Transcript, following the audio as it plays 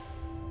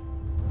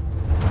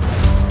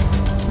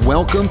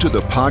Welcome to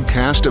the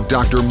podcast of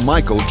Dr.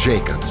 Michael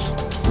Jacobs.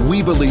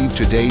 We believe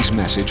today's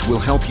message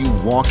will help you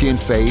walk in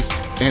faith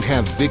and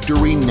have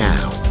victory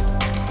now.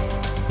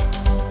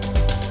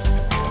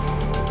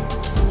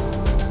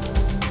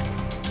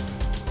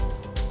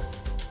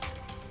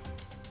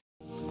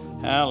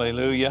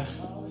 Hallelujah.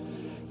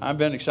 I've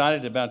been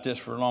excited about this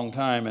for a long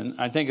time, and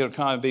I think it'll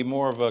kind of be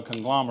more of a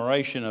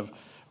conglomeration of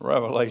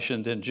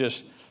revelation than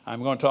just,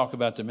 I'm going to talk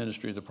about the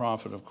ministry of the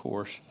prophet, of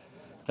course.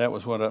 That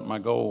was what my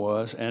goal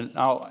was. And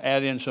I'll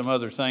add in some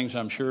other things,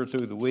 I'm sure,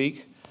 through the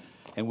week,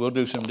 and we'll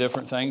do some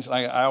different things.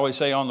 I always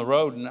say on the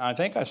road, and I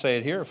think I say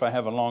it here if I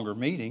have a longer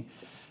meeting,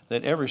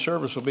 that every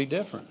service will be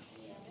different.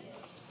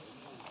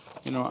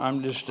 You know,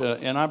 I'm just,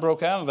 and I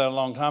broke out of that a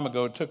long time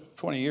ago. It took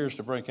 20 years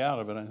to break out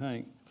of it, I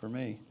think, for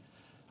me.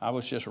 I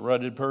was just a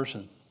rutted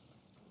person.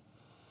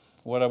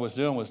 What I was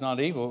doing was not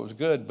evil, it was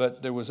good,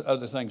 but there was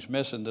other things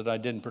missing that I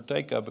didn't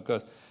partake of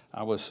because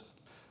I was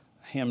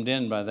hemmed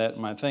in by that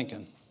in my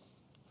thinking.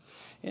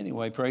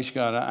 Anyway, praise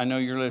God, I know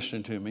you're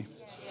listening to me.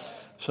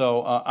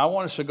 So I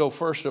want us to go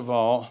first of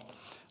all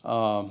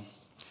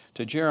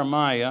to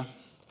Jeremiah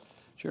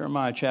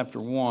chapter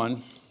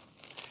 1,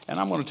 and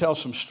I'm going to tell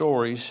some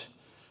stories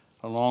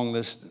along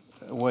this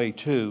way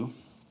too,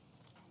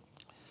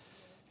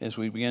 as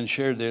we begin to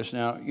share this.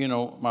 Now, you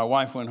know, my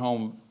wife went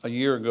home a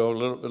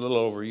little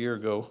over a year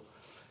ago,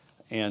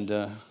 and,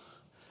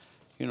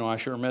 you know, I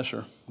sure miss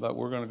her, but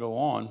we're going to go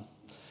on.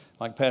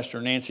 Like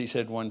Pastor Nancy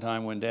said one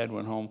time when Dad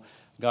went home,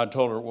 God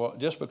told her, well,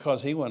 just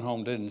because he went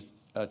home didn't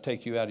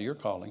take you out of your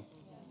calling.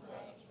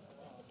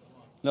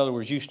 In other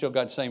words, you still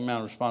got the same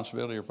amount of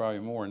responsibility or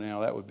probably more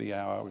now. That would be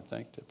how I would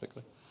think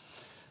typically.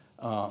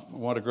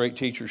 What a great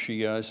teacher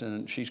she is,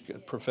 and she's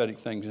got prophetic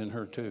things in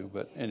her too.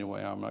 But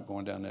anyway, I'm not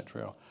going down that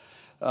trail.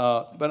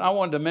 But I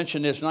wanted to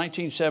mention this.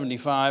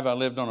 1975, I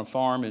lived on a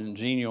farm in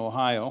Xenia,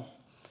 Ohio,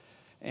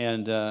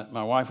 and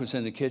my wife was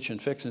in the kitchen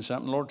fixing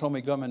something. The Lord told me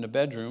to come in the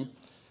bedroom.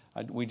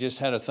 We just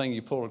had a thing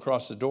you pull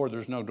across the door.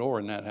 There's no door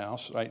in that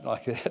house, right?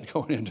 Like that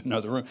going into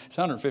another room. It's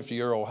a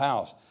 150-year-old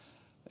house.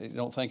 You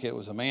don't think it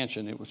was a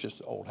mansion. It was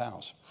just an old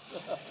house.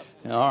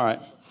 All right.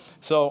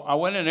 So I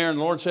went in there, and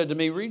the Lord said to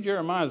me, read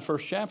Jeremiah, the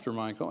first chapter,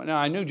 Michael. Now,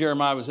 I knew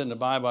Jeremiah was in the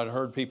Bible. I'd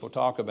heard people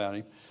talk about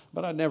him,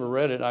 but I'd never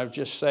read it. I was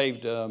just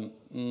saved.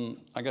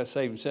 I got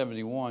saved in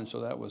 71, so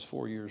that was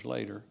 4 years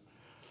later.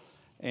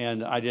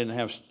 And I didn't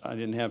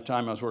have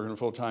time. I was working a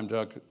full-time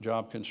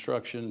job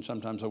construction.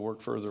 Sometimes I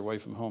worked further away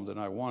from home than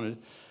I wanted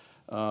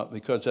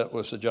because that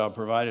was the job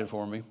provided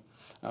for me.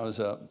 I was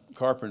a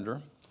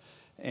carpenter.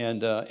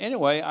 And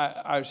anyway,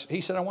 he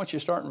said, I want you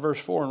to start in verse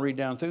 4 and read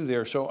down through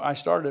there. So I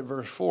started at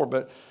verse 4,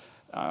 but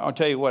I'll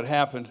tell you what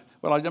happened.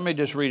 Well, let me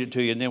just read it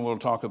to you, and then we'll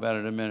talk about it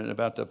in a minute,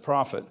 about the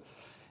prophet.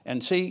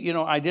 And see, you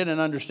know, I didn't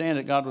understand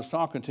that God was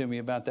talking to me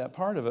about that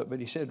part of it,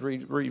 but he said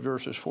read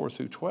verses 4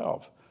 through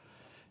 12.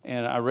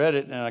 And I read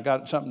it, and I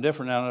got something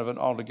different out of it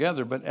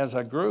altogether. But as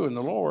I grew in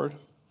the Lord,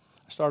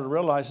 I started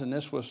realizing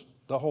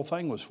the whole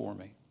thing was for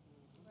me.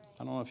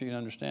 I don't know if you can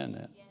understand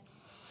that.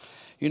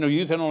 You know,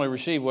 you can only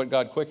receive what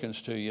God quickens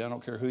to you. I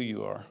don't care who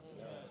you are.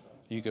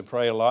 You can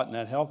pray a lot, and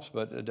that helps,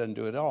 but it doesn't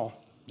do it all.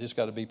 You just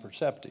got to be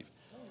perceptive.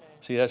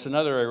 See, that's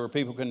another area where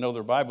people can know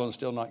their Bible and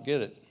still not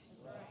get it.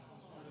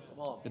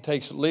 It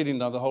takes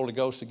leading of the Holy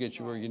Ghost to get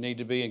you where you need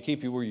to be and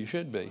keep you where you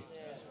should be.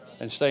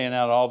 And staying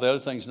out of all the other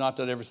things, not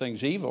that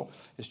everything's evil.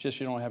 It's just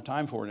you don't have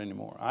time for it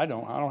anymore. I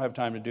don't have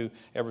time to do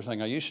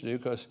everything I used to do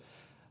because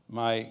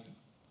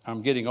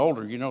I'm getting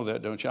older. You know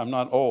that, don't you? I'm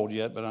not old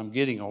yet, but I'm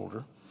getting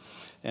older.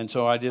 And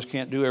so I just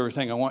can't do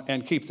everything I want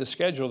and keep the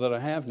schedule that I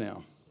have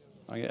now.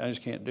 I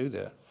just can't do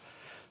that.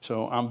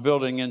 So I'm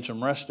building in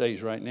some rest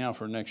days right now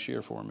for next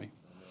year for me.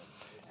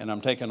 And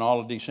I'm taking all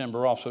of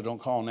December off, so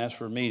don't call and ask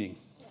for a meeting.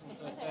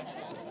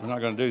 We're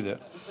not going to do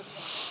that.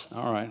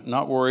 All right,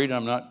 not worried.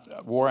 I'm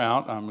not wore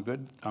out. I'm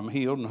good. I'm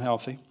healed and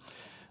healthy.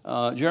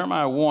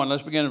 Jeremiah 1,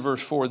 let's begin in verse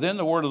 4. Then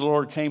the word of the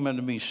Lord came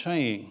unto me,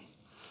 saying,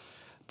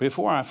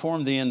 before I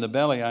formed thee in the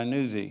belly, I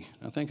knew thee.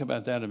 Now think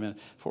about that a minute.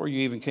 Before you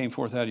even came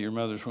forth out of your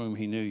mother's womb,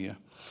 he knew you.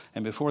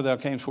 And before thou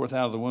camest forth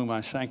out of the womb,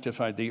 I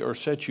sanctified thee, or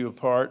set you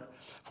apart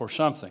for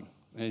something.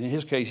 In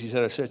his case, he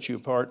said, I set you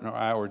apart, and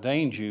I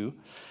ordained you.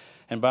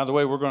 And by the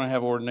way, we're going to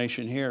have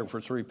ordination here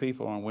for 3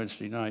 people on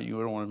Wednesday night. You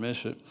don't want to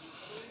miss it.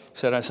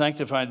 Said, I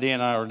sanctified thee,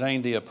 and I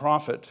ordained thee a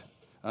prophet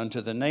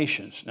unto the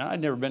nations. Now, I'd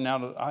never been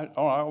out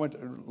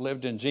of,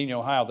 lived in Xenia,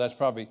 Ohio. That's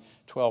probably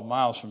 12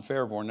 miles from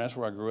Fairborn. That's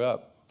where I grew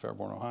up,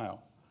 Fairborn, Ohio.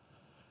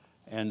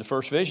 And the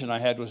first vision I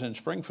had was in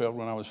Springfield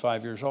when I was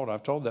 5 years old.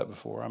 I've told that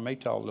before. I may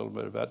tell a little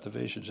bit about the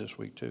visions this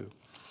week, too.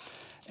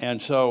 And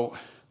so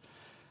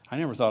I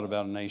never thought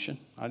about a nation.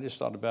 I just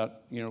thought about,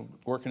 you know,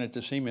 working at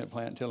the cement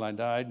plant until I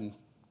died and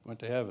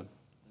went to heaven.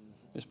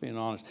 Just being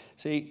honest.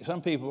 See,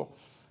 some people,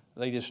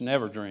 they just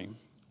never dream.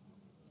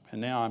 And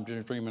now I'm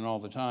just dreaming all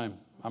the time.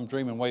 I'm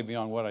dreaming way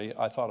beyond what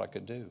I thought I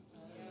could do.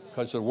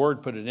 Because the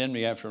Word put it in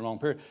me after a long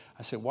period.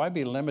 I said, why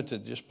be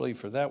limited to just believe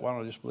for that? Why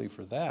don't I just believe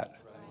for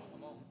that?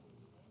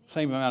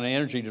 Same amount of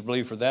energy to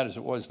believe for that as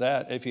it was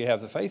that if you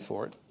have the faith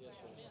for it.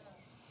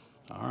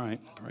 All right,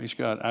 praise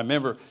God. I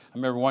remember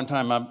one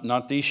time,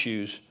 not these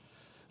shoes,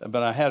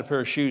 but I had a pair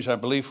of shoes, I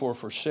believe,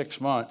 for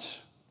 6 months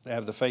to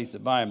have the faith to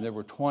buy them. They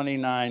were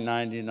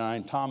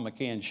 $29.99 Tom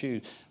McCann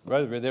shoes.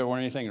 Brother, they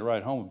weren't anything to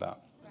write home about,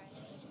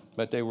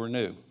 but they were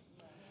new.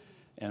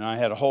 And I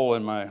had a hole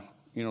in my,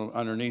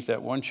 underneath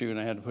that one shoe, and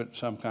I had to put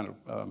some kind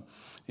of,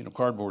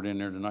 cardboard in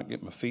there to not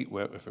get my feet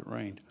wet if it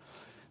rained.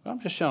 But I'm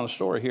just telling a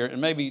story here,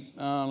 and maybe,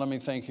 let me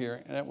think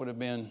here, that would have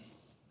been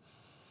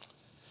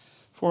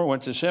before I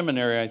went to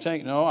seminary, I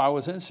think. No, I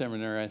was in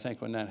seminary, I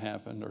think, when that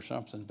happened or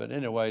something. But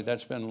anyway,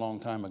 that's been a long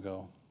time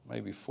ago,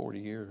 maybe 40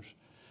 years.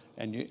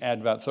 And you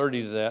add about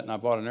 30 to that, and I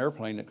bought an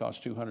airplane that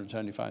cost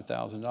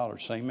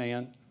 $275,000. Same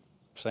man,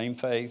 same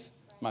faith.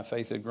 My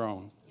faith had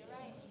grown.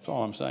 That's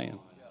all I'm saying.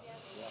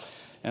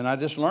 And I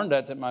just learned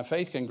that my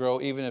faith can grow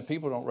even if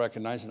people don't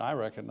recognize it, I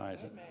recognize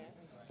it.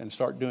 And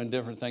start doing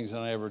different things than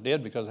I ever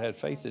did because I had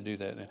faith to do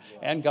that.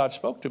 And God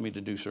spoke to me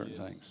to do certain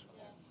things.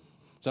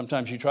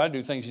 Sometimes you try to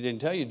do things He didn't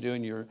tell you to do,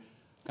 and you're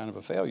kind of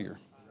a failure.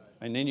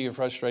 And then you get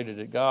frustrated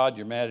at God,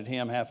 you're mad at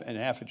Him, half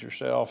at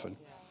yourself. And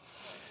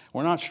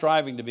we're not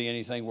striving to be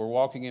anything. We're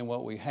walking in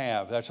what we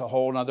have. That's a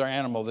whole other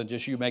animal than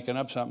just you making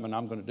up something, and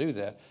I'm going to do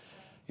that.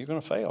 You're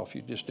going to fail if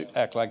you just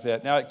act like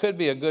that. Now, it could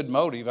be a good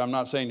motive. I'm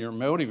not saying your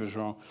motive is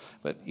wrong.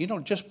 But,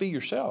 just be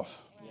yourself.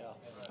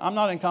 I'm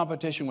not in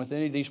competition with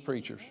any of these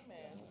preachers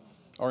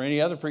or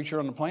any other preacher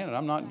on the planet.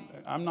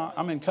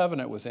 I'm in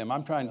covenant with them.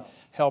 I'm trying to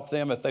help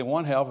them. If they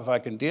want help, if I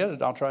can get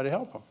it, I'll try to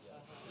help them.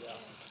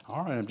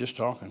 All right, I'm just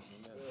talking.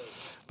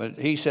 But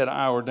he said,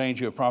 I ordained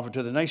you a prophet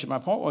to the nation. My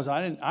point was,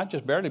 I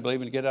just barely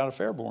believed to get out of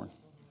Fairborn,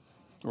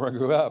 where I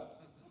grew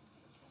up,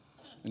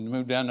 and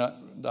moved down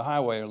the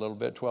highway a little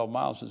bit, 12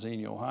 miles to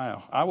Xenia,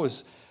 Ohio. I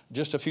was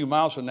just a few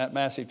miles from that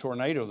massive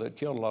tornado that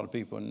killed a lot of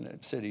people in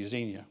that city,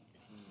 Xenia.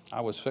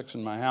 I was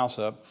fixing my house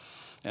up,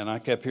 and I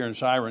kept hearing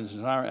sirens,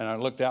 and I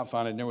looked out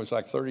finally, and there was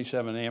like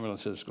 37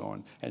 ambulances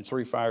going, and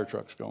 3 fire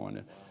trucks going,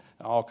 and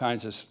all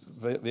kinds of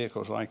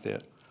vehicles like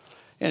that.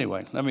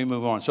 Anyway, let me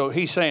move on. So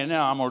he's saying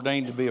now, I'm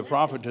ordained to be a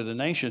prophet to the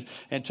nations,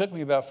 and it took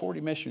me about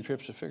 40 mission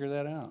trips to figure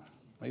that out.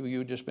 Maybe you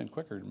had just been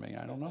quicker than me,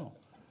 I don't know.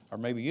 Or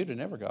maybe you'd have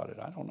never got it,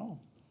 I don't know.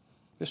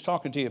 Just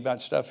talking to you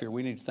about stuff here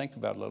we need to think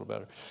about a little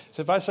better.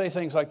 So if I say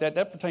things like that,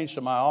 that pertains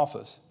to my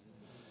office.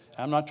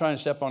 I'm not trying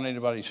to step on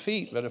anybody's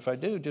feet, but if I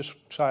do, just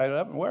tie it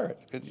up and wear it.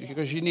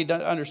 Because you need to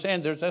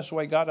understand that's the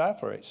way God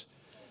operates.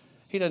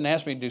 He doesn't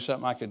ask me to do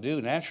something I could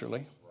do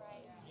naturally.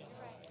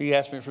 He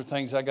asked me for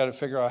things I got to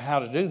figure out how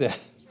to do that.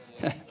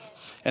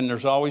 And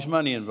there's always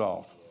money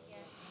involved.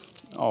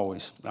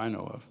 Always, I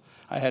know of.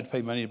 I had to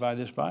pay money to buy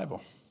this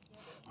Bible.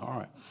 All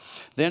right.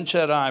 Then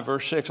said I,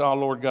 verse 6, O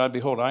Lord God,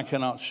 behold, I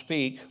cannot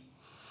speak,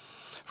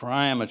 for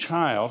I am a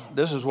child.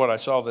 This is what I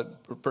saw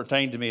that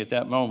pertained to me at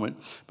that moment.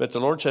 But the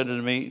Lord said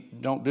unto me,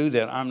 don't do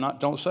that.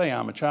 Don't say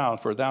I'm a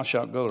child, for thou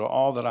shalt go to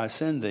all that I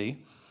send thee,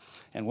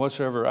 and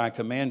whatsoever I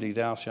command thee,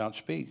 thou shalt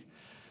speak.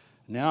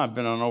 Now I've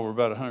been on over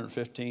about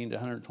 115 to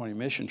 120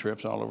 mission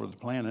trips all over the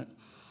planet.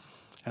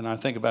 And I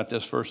think about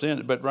this first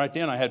then. But right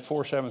then I had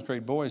 4 7th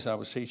grade boys I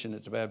was teaching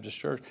at the Baptist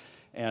church.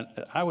 And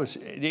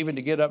even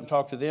to get up and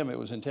talk to them, it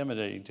was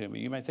intimidating to me.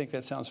 You may think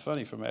that sounds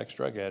funny from an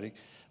ex-drug addict.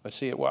 But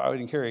see, I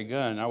didn't carry a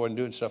gun. I wasn't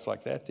doing stuff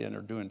like that then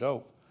or doing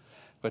dope.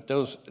 But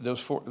those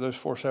 4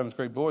 7th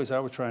grade boys, I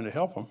was trying to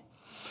help them.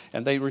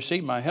 And they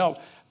received my help.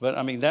 But,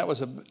 I mean,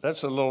 that's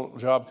a little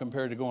job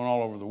compared to going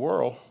all over the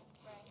world,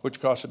 which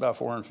cost about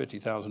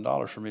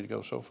 $450,000 for me to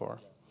go so far,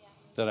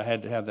 that I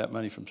had to have that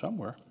money from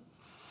somewhere.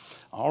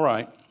 All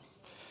right.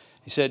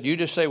 He said, you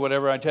just say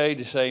whatever I tell you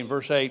to say. In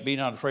verse 8, be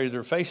not afraid of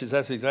their faces.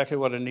 That's exactly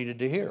what I needed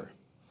to hear.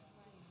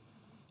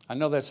 I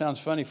know that sounds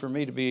funny for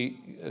me to be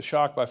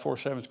shocked by 4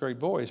 7th grade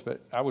boys,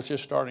 but I was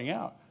just starting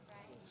out.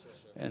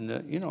 And,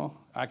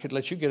 I could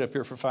let you get up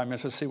here for 5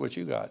 minutes. Let's see what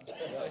you got.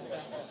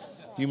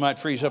 You might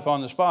freeze up on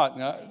the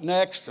spot.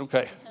 Next.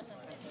 Okay.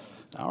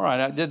 All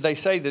right. Did they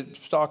say that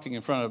stalking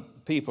in front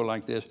of people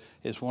like this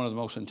is one of the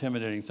most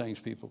intimidating things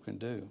people can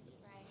do?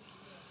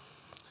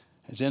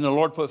 And then the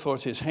Lord put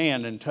forth his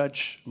hand and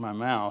touched my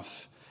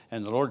mouth.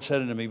 And the Lord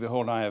said unto me,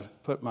 behold, I have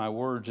put my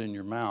words in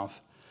your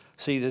mouth.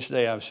 See, this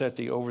day I've set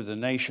thee over the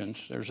nations.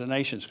 There's the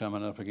nations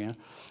coming up again.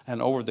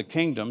 And over the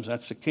kingdoms.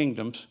 That's the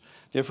kingdoms.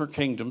 Different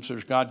kingdoms.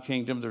 There's God's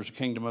kingdom. There's the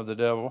kingdom of the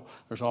devil.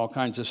 There's all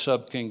kinds of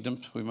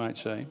sub-kingdoms, we might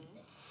say.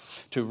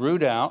 To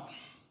root out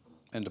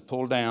and to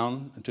pull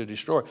down and to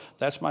destroy.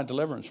 That's my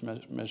deliverance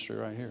ministry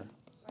right here.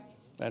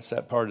 That's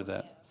that part of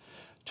that.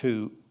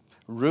 To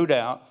root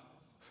out.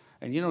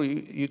 And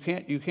you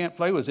can't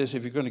play with this.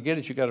 If you're going to get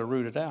it, you got to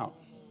root it out.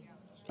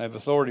 I have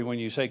authority when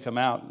you say come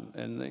out,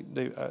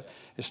 and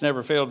it's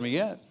never failed me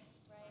yet.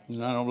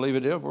 And I don't believe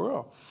it ever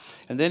will.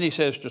 And then he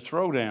says to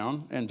throw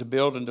down and to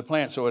build and to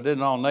plant. So it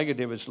isn't all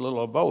negative. It's a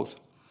little of both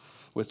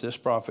with this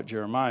prophet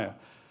Jeremiah.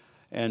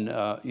 And,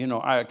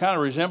 I kind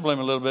of resemble him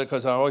a little bit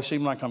because I always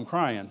seem like I'm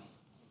crying.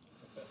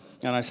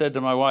 And I said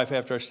to my wife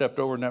after I stepped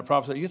over in that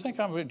prophet, you think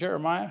I'm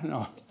Jeremiah?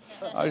 No.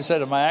 I just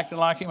said, am I acting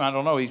like him? I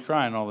don't know. He's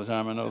crying all the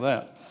time. I know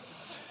that.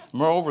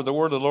 Moreover, the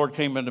word of the Lord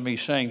came unto me,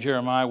 saying,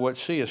 Jeremiah, what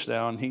seest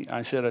thou? And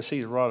I said, I see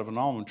the rod of an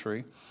almond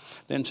tree.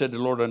 Then said the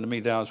Lord unto me,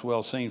 thou hast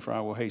well seen, for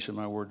I will hasten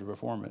my word to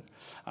perform it.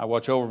 I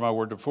watch over my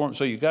word to perform it.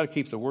 So you've got to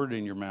keep the word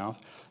in your mouth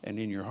and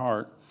in your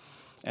heart.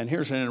 And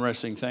here's an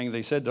interesting thing.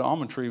 They said the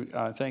almond tree,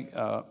 I think,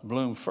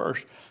 bloomed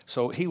first.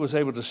 So he was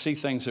able to see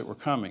things that were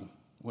coming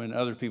when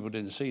other people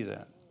didn't see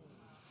that.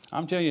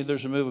 I'm telling you,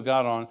 there's a move of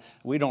God on.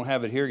 We don't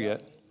have it here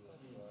yet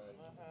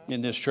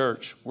in this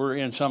church. We're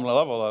in some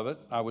level of it.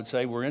 I would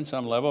say we're in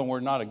some level, and we're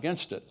not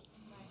against it.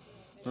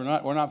 We're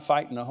not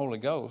fighting the Holy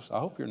Ghost. I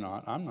hope you're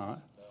not. I'm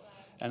not.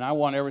 And I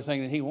want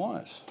everything that he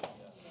wants.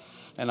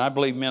 And I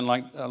believe men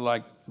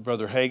like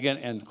Brother Hagin,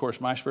 and of course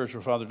my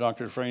spiritual father,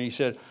 Dr. Dufresne, he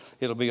said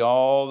it'll be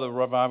all the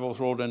revivals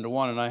rolled into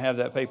one. And I have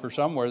that paper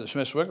somewhere that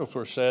Smith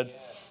Wigglesworth said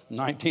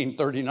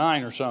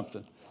 1939 or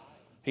something.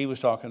 He was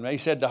talking. He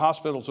said the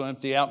hospitals will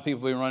empty out.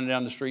 People will be running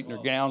down the street in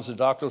their gowns. The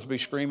doctors will be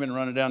screaming and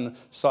running down the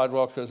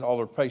sidewalks because all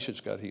their patients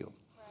got healed.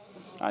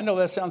 I know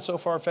that sounds so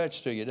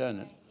far-fetched to you,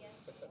 doesn't it?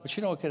 But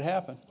you know what could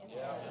happen?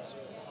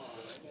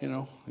 You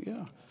know,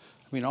 yeah.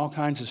 I mean, all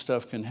kinds of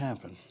stuff can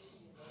happen.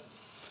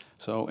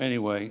 So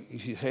anyway,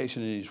 he's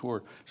hastening his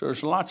word. So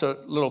there's lots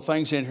of little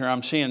things in here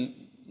I'm seeing,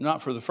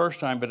 not for the first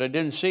time, but I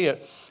didn't see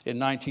it in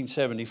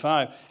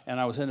 1975. And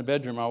I was in the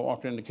bedroom. I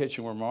walked in the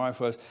kitchen where my wife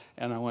was,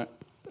 and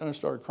I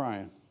started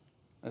crying.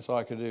 That's all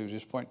I could do was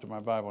just point to my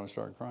Bible and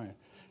started crying.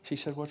 She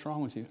said, what's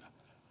wrong with you?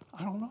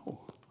 I don't know.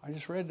 I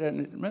just read that,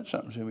 and it meant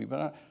something to me,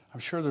 but I'm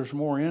sure there's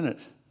more in it.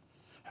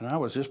 And I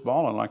was just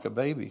bawling like a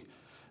baby.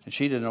 And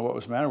she didn't know what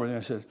was the matter with me. I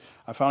said,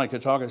 I finally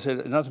could talk. I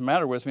said, nothing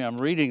matter with me. I'm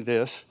reading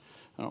this.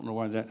 I don't know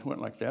why that went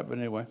like that, but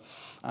anyway,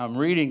 I'm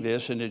reading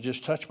this, and it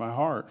just touched my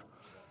heart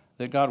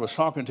that God was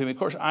talking to me. Of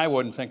course, I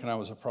wasn't thinking I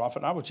was a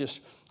prophet. I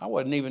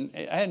hadn't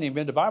even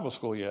been to Bible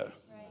school yet.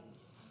 Right.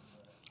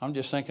 I'm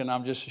just thinking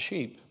I'm just a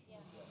sheep. Yeah.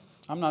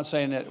 I'm not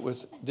saying that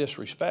with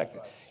disrespect.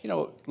 You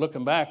know,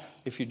 looking back,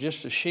 if you're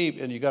just a sheep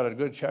and you got a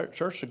good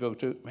church to go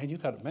to, man, you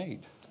got it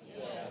made.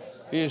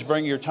 You just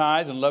bring your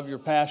tithe and love your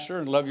pastor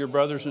and love your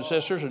brothers and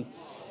sisters, and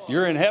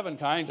you're in heaven,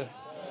 kind of.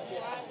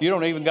 You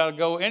don't even got to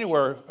go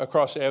anywhere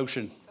across the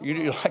ocean. You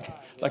do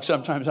like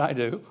sometimes I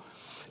do.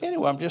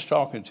 Anyway, I'm just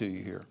talking to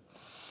you here.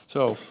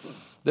 So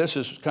this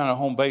is kind of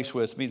home base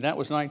with me. That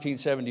was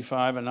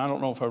 1975, and I don't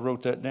know if I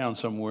wrote that down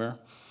somewhere.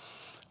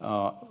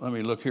 Let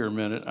me look here a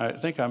minute. I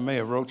think I may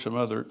have wrote some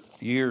other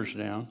years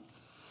down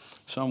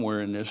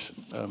somewhere in this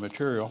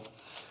material.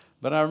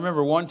 But I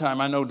remember one time,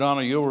 I know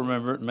Donna, you'll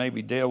remember it,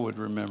 maybe Dale would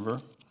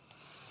remember.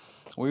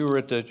 We were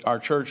at our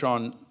church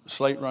on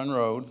Slate Run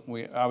Road.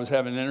 I was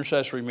having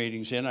intercessory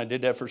meetings I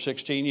did that for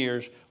 16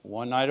 years,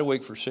 one night a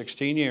week for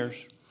 16 years.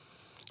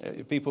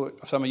 People,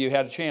 some of you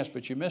had a chance,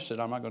 but you missed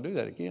it. I'm not going to do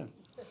that again.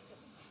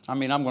 I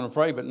mean, I'm going to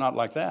pray, but not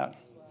like that.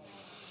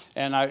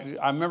 And I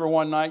remember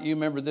one night, you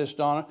remember this,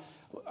 Donna,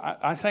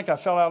 I think I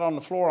fell out on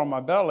the floor on my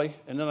belly,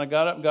 and then I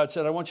got up, and God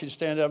said, I want you to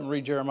stand up and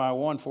read Jeremiah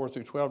 1, 4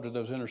 through 12 to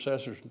those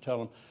intercessors and tell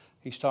them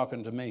he's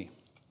talking to me.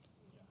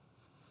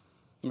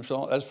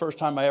 So that's the first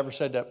time I ever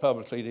said that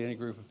publicly to any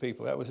group of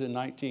people. That was in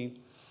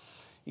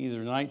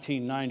either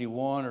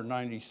 1991 or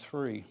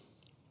 93,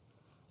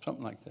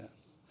 something like that.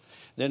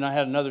 Then I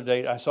had another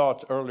date. I saw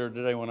it earlier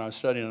today when I was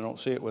studying. I don't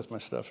see it with my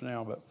stuff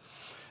now, but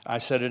I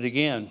said it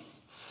again.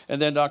 And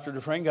then Dr.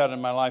 Dufresne got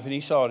in my life, and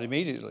he saw it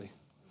immediately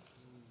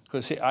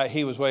because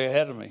he was way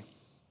ahead of me,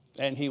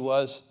 and he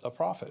was a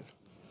prophet.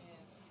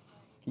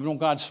 You know,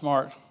 God's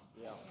smart.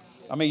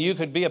 I mean, you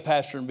could be a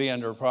pastor and be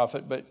under a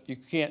prophet, but you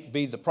can't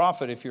be the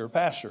prophet if you're a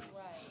pastor. Right.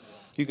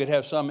 You could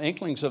have some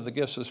inklings of the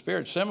gifts of the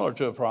Spirit similar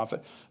to a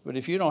prophet, but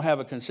if you don't have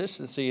a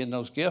consistency in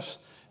those gifts,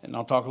 and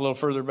I'll talk a little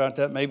further about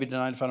that maybe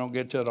tonight. If I don't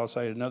get to it, I'll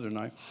say it another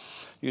night.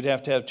 You'd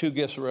have to have two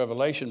gifts of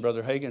revelation,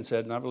 Brother Hagin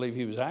said, and I believe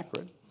he was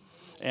accurate.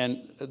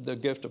 And the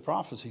gift of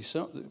prophecy,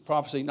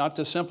 not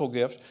the simple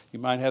gift. You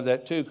might have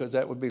that too, because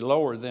that would be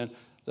lower than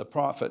the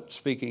prophet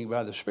speaking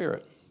by the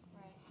Spirit.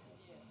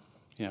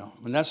 You know,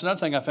 and that's another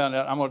thing I found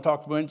out. I'm going to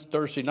talk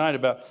Thursday night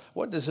about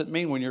what does it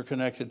mean when you're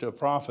connected to a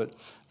prophet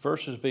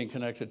versus being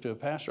connected to a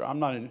pastor. I'm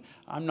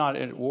not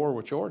at war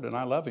with Jordan.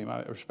 I love him.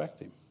 I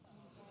respect him.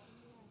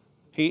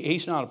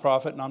 He's not a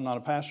prophet, and I'm not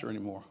a pastor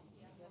anymore.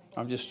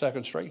 I'm just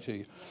sticking straight to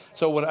you.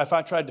 So if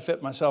I tried to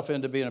fit myself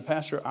into being a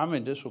pastor, I'm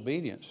in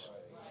disobedience,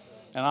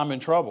 and I'm in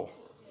trouble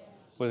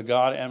with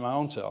God and my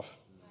own self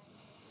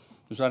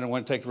because I don't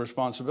want to take the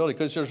responsibility.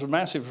 Because there's a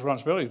massive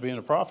responsibility of being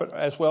a prophet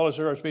as well as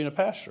there is being a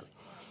pastor.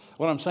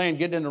 What I'm saying,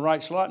 get in the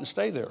right slot and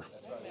stay there.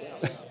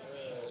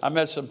 I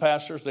met some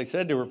pastors. They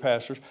said they were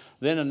pastors.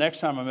 Then the next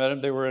time I met them,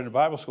 they were in a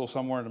Bible school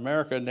somewhere in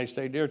America, and they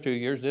stayed there 2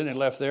 years. Then they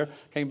left there,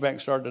 came back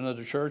and started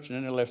another church, and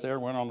then they left there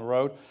and went on the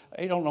road.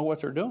 They don't know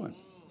what they're doing.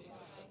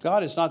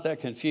 God is not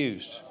that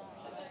confused.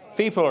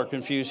 People are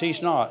confused.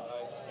 He's not.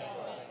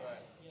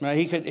 Now,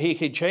 he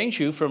could change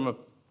you from a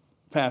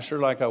pastor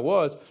like I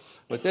was,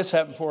 but this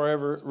happened before I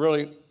ever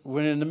really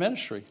went into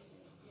ministry.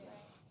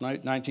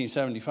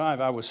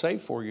 1975, I was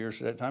saved 4 years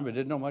at that time, but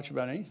didn't know much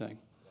about anything.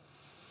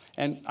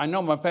 And I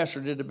know my pastor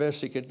did the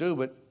best he could do,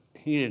 but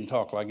he didn't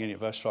talk like any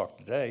of us talk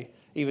today,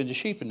 even the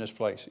sheep in this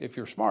place. If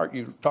you're smart,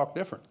 you talk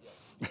different.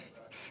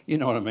 You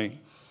know what I mean?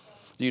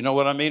 Do you know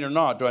what I mean or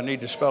not? Do I need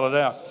to spell it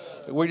out?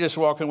 We're just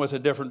walking with a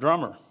different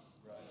drummer.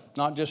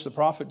 Not just the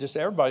prophet, just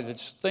everybody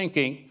that's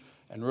thinking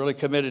and really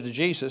committed to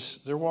Jesus,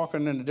 they're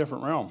walking in a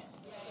different realm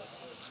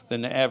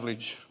than the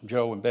average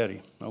Joe and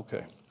Betty.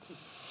 Okay.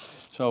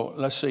 So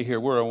let's see here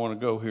where I want to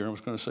go here. I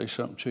was going to say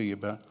something to you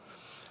about.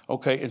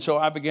 Okay, and so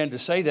I began to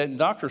say that, and the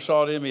doctor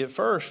saw it in me at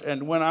first,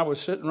 and when I was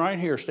sitting right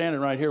here, standing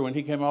right here, when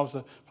he came off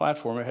the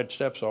platform, it had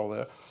steps all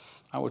there,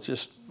 I was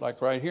just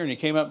like right here, and he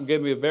came up and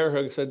gave me a bear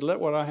hug and said, let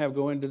what I have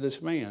go into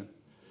this man.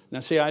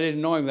 Now, see, I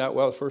didn't know him that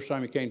well the first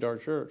time he came to our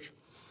church.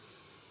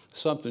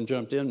 Something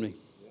jumped in me.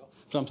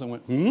 Something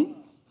went,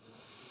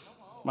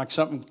 like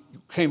something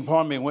came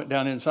upon me and went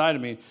down inside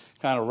of me,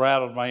 kind of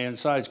rattled my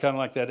insides, kind of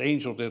like that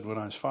angel did when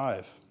I was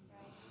 5.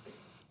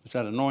 It's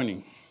that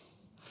anointing.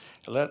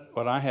 Let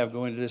what I have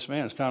go into this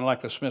man. It's kind of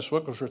like a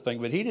Smith-Wigglesworth thing,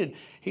 but he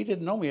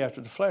didn't know me after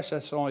the flesh.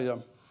 That's only,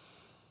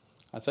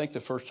 I think, the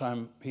first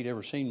time he'd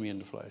ever seen me in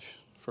the flesh.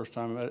 First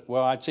time,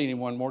 well, I'd seen him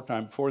one more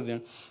time before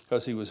then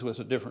because he was with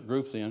a different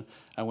group then.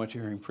 I went to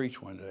hear him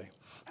preach one day.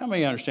 How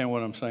many understand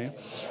what I'm saying?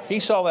 He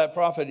saw that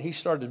prophet, and he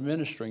started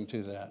ministering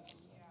to that.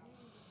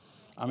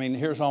 I mean,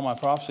 here's all my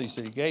prophecies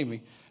that he gave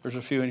me. There's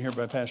a few in here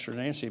by Pastor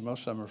Nancy.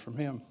 Most of them are from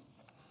him.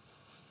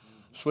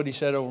 That's what he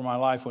said over my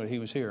life when he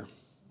was here.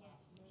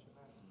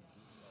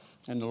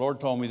 And the Lord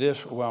told me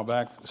this a while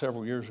back,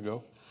 several years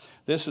ago.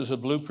 This is a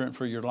blueprint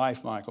for your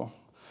life, Michael.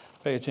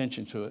 Pay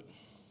attention to it.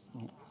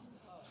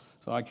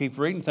 So I keep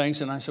reading things,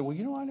 and I said,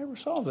 well, I never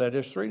saw that.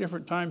 There's 3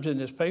 different times in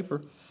this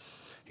paper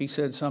he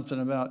said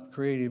something about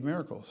creative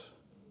miracles.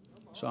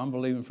 So I'm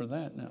believing for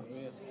that now.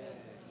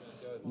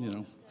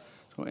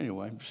 So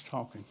anyway, I'm just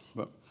talking.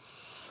 But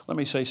let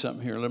me say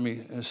something here.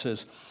 It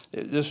says,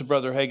 this is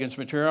Brother Hagin's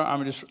material.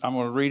 I'm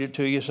going to read it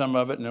to you, some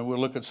of it, and then we'll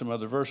look at some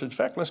other verses. In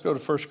fact, let's go to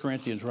 1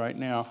 Corinthians right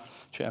now,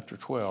 chapter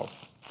 12.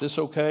 Is this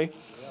okay?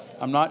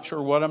 I'm not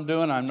sure what I'm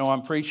doing. I know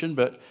I'm preaching,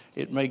 but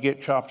it may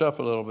get chopped up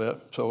a little bit,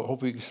 so I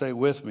hope you can stay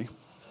with me.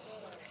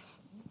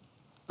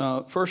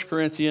 1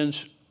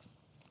 Corinthians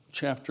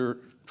chapter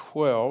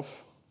 12,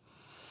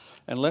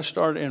 and let's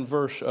start in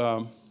verse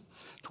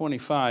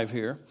 25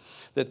 here.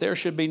 That there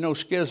should be no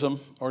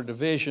schism or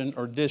division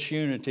or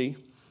disunity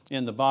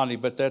in the body,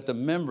 but that the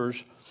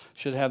members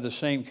should have the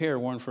same care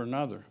one for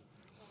another.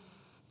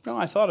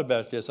 I thought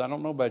about this. I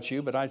don't know about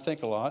you, but I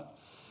think a lot.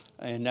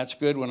 And that's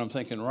good when I'm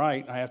thinking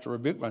right. I have to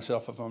rebuke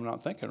myself if I'm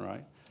not thinking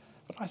right.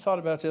 But I thought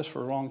about this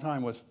for a long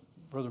time with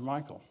Brother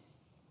Michael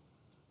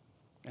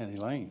and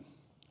Elaine.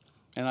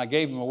 And I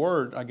gave him a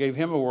word. I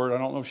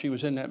don't know if she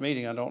was in that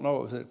meeting. I don't know.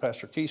 It was at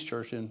Pastor Keith's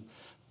church in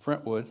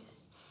Brentwood.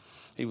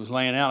 He was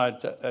laying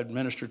out. I'd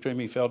ministered to him.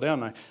 He fell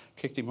down. And I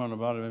kicked him on the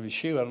bottom of his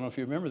shoe. I don't know if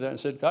you remember that. And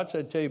said, God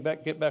said, tell you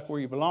get back where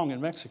you belong in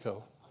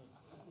Mexico.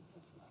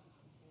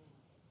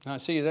 Now,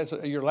 see,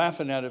 you're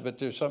laughing at it, but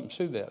there's something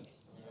to that.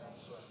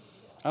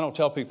 I don't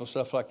tell people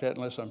stuff like that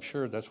unless I'm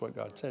sure that's what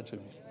God said to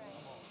me.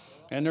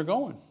 And they're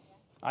going.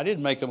 I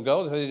didn't make them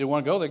go. If they didn't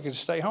want to go, they could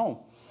stay home.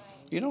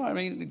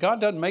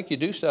 God doesn't make you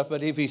do stuff,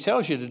 but if he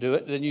tells you to do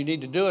it, then you need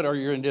to do it or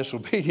you're in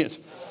disobedience.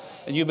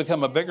 And you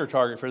become a bigger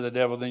target for the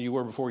devil than you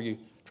were before you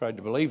tried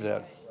to believe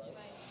that.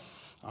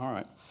 All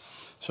right.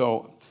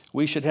 So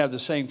we should have the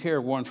same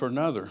care one for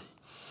another.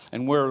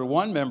 And where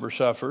one member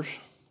suffers,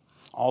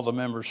 all the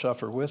members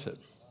suffer with it.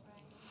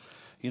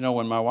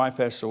 When my wife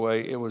passed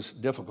away, it was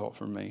difficult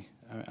for me.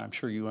 I'm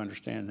sure you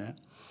understand that.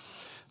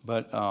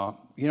 But,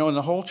 and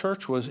the whole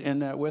church was in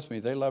that with me.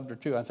 They loved her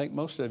too. I think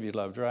most of you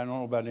loved her. I don't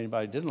know about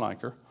anybody who didn't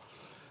like her.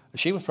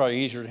 She was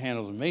probably easier to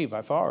handle than me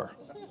by far.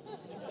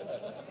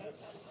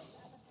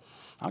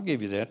 I'll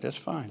give you that. That's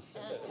fine.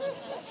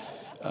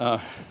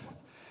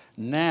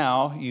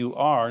 Now you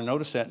are,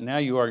 notice that, now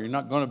you are, you're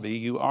not going to be,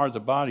 you are the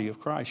body of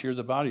Christ. You're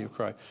the body of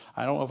Christ.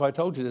 I don't know if I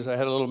told you this. I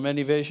had a little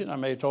mini vision. I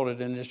may have told it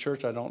in this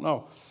church. I don't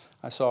know.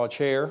 I saw a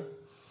chair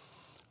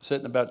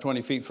sitting about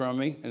 20 feet from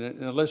me.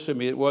 And listen to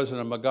me, it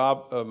wasn't a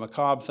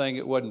macabre thing.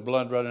 It wasn't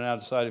blood running out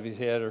the side of his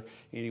head or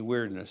any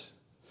weirdness.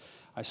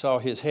 I saw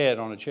his head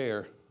on a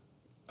chair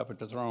up at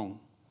the throne.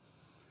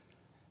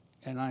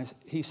 And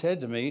he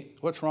said to me,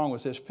 what's wrong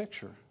with this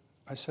picture?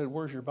 I said,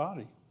 where's your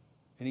body?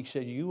 And he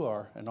said, you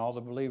are, and all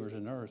the believers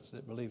in earth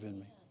that believe in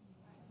me.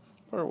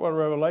 What a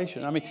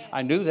revelation.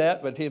 I knew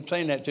that, but him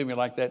saying that to me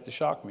like that to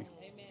shock me.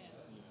 Amen.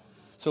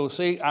 So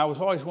see, I was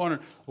always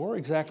wondering, where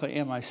exactly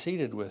am I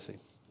seated with him?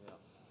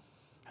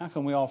 How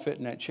can we all fit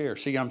in that chair?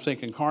 See, I'm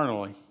thinking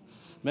carnally.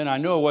 Man, I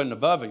knew I wasn't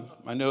above him.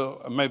 I knew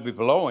I may be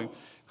below him.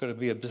 Could it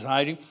be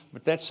beside him?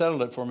 But that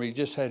settled it for me. He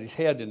just had his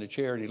head in the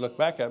chair, and he looked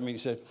back at me and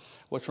he said,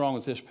 what's wrong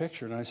with this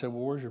picture? And I said,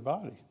 well, where's your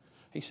body?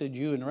 He said,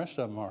 you and the rest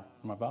of them are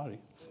my body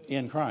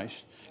in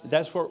Christ.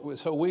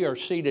 So we are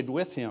seated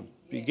with him.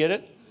 Do you get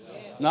it?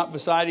 Not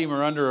beside him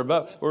or under or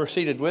above. We're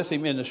seated with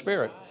him in the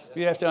Spirit.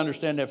 You have to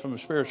understand that from a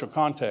spiritual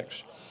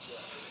context.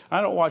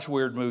 I don't watch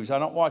weird movies. I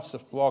don't watch The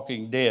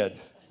Walking Dead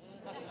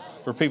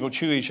where people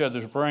chew each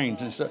other's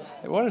brains and stuff.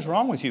 What is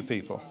wrong with you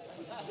people?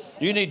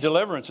 You need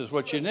deliverance is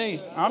what you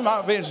need. I'm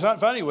not being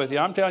funny with you.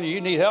 I'm telling you,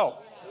 you need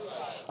help.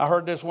 I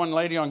heard this one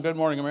lady on Good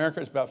Morning America.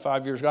 It's about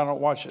 5 years ago. I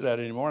don't watch that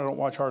anymore. I don't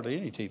watch hardly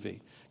any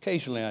TV.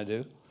 Occasionally I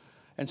do.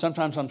 And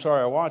sometimes I'm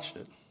sorry I watched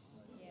it.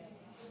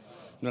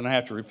 Then I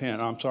have to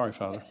repent. I'm sorry,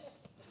 Father.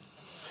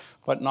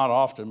 But not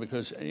often,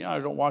 because I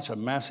don't watch a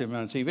massive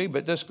amount of TV.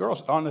 But this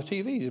girl's on the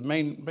TV, the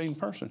main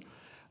person.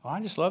 Oh,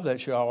 I just love that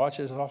show. I watch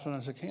it as often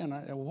as I can.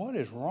 What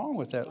is wrong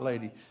with that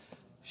lady?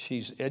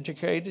 She's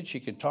educated.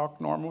 She can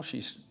talk normal.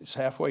 She's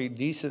halfway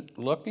decent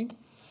looking.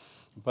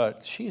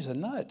 But she's a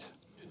nut.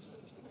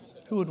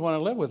 Who would want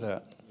to live with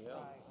that?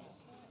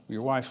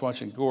 Your wife's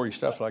watching gory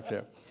stuff like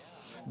that.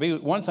 Be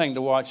one thing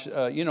to watch.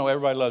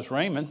 Everybody loves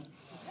Raymond.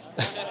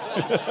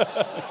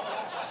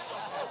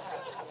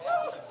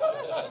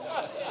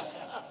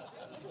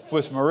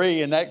 With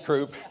Marie and that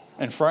group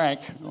and Frank.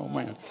 Oh,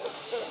 man.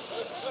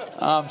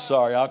 I'm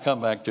sorry. I'll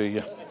come back to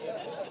you.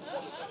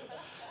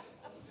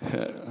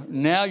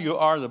 Now you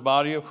are the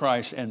body of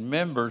Christ, and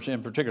members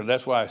in particular.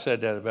 That's why I said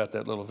that about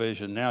that little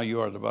vision. Now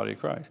you are the body of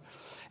Christ.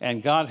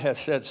 And God has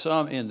set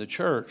some in the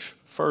church,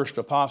 first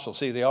apostles.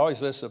 See, they always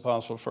list the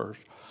apostle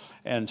first.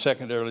 And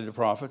secondarily the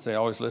prophets. They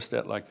always list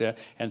that like that.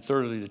 And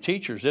thirdly the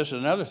teachers. This is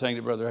another thing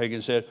that Brother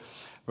Hagin said.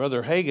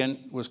 Brother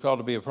Hagin was called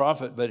to be a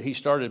prophet, but he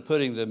started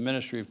putting the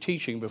ministry of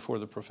teaching before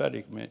the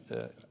prophetic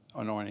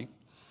anointing.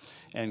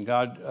 And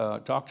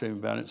God talked to him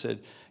about it and said,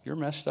 you're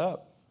messed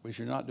up because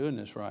you're not doing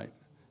this right.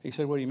 He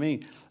said, what do you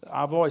mean?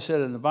 I've always said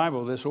in the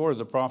Bible, this order,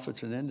 the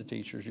prophets and then the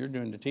teachers. You're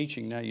doing the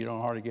teaching now. You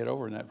don't hardly get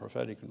over in that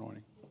prophetic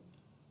anointing.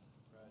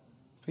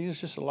 See,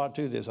 there's just a lot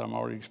to this. I'm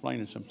already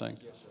explaining some things.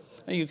 Yes,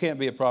 and you can't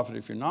be a prophet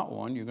if you're not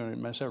one. You're going to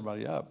mess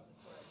everybody up.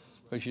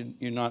 Because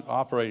you're not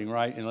operating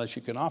right unless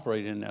you can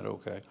operate in that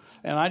okay.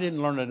 And I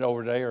didn't learn it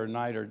over a day or a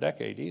night or a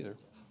decade either.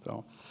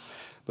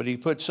 But he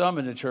put some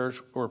in the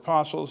church were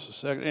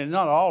apostles, and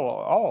not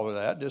all of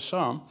that, just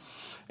some.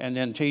 And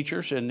then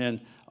teachers, and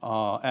then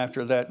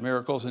after that,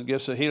 miracles and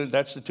gifts of healing.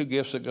 That's the two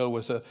gifts that go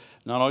with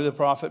not only the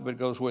prophet, but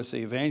goes with the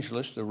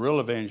evangelist, the real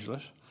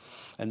evangelist.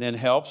 And then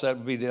helps, that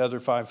would be the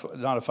other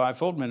not a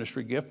fivefold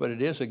ministry gift, but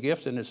it is a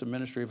gift, and it's a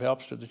ministry of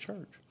helps to the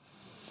church.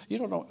 You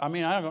don't know, I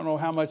don't know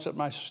how much that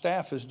my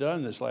staff has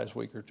done this last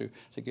week or two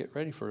to get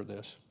ready for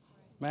this.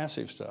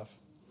 Massive stuff.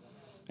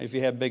 If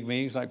you have big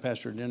meetings like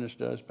Pastor Dennis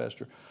does,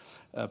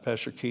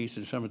 Pastor Keith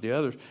and some of the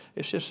others,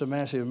 it's just a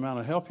massive amount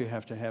of help you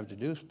have to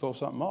do to pull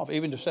something off,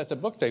 even to set the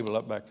book table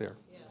up back there.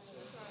 Yes,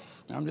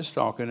 right. I'm just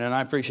talking, and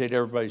I appreciate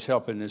everybody's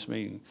help in this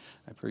meeting.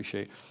 I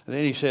appreciate it. And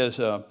then he says,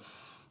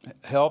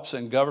 helps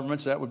and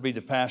governments, that would be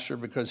the pastor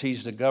because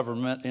he's the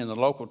government in the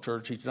local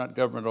church. He's not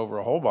government over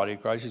a whole body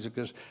of Christ. He's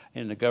just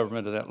in the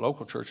government of that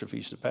local church if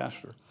he's the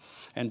pastor.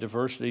 And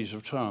diversities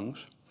of tongues.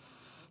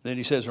 Then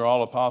he says, are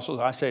all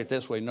apostles? I say it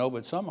this way, no,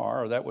 but some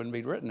are, or that wouldn't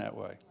be written that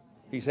way.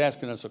 He's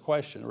asking us a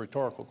question, a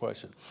rhetorical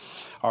question.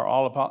 Are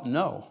all apostles?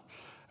 No.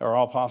 Are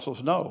all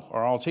apostles? No.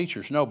 Are all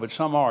teachers? No, but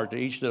some are to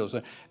each of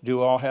those.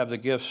 Do all have the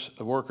gifts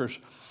of workers?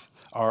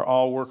 Are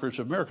all workers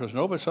of miracles?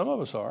 No, but some of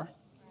us are.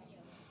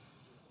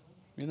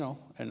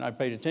 And I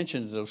paid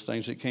attention to those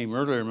things that came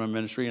earlier in my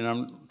ministry, and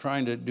I'm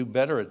trying to do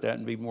better at that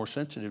and be more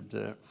sensitive to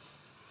that.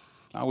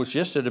 I was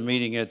just at a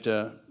meeting at,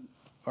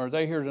 are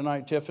they here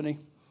tonight, Tiffany?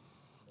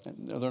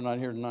 No, they're not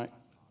here tonight.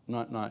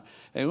 Not.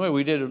 Anyway,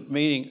 we did a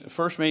meeting,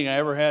 first meeting I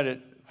ever had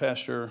at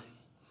Pastor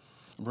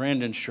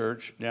Brandon's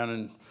church down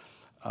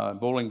in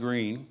Bowling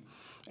Green.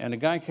 And a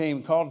guy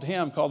came, called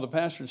the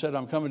pastor and said,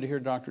 I'm coming to hear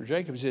Dr.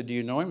 Jacobs. He said, do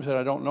you know him? I said,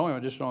 I don't know him. I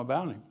just know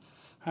about him.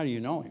 How do you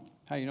know him?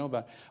 How do you know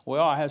about him?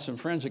 Well, I had some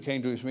friends that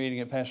came to his meeting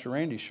at Pastor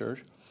Randy's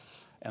church.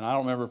 And I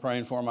don't remember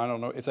praying for him. I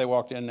don't know. If they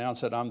walked in now and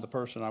said, I'm the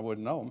person, I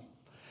wouldn't know him.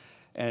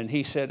 And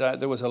he said,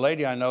 there was a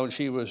lady I know, and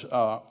she was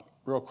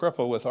real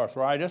crippled with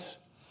arthritis.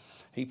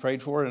 He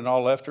prayed for her, and it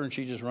all left her, and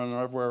she just running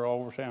everywhere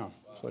all over town.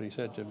 That's what he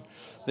said to me.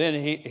 Then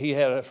he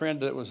had a friend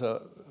that was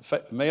a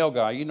male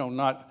guy,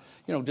 not,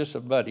 just a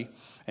buddy.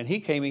 And he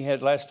came, he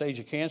had last stage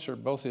of cancer,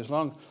 both his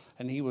lungs,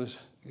 and he was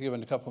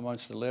given a couple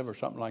months to live or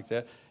something like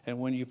that. And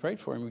when you prayed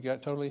for him, he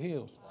got totally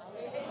healed.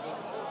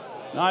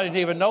 Now, I didn't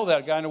even know that.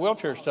 A guy in a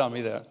wheelchair is telling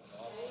me that.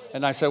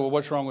 And I said, well,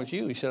 what's wrong with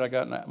you? He said, I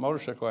got in a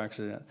motorcycle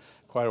accident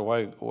quite a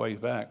ways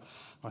back.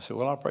 I said,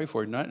 well, I'll pray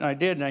for you. And I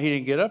did. Now, he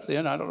didn't get up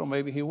then. I don't know,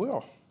 maybe he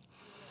will.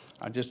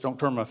 I just don't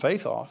turn my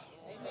faith off.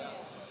 Amen.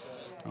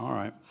 All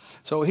right.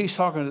 So he's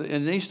talking,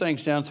 and these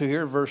things down through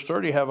here, verse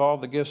 30, have all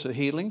the gifts of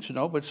healings?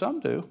 No, but some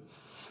do.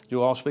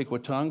 Do all speak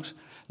with tongues?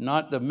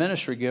 Not the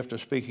ministry gift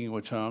of speaking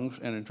with tongues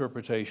and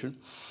interpretation.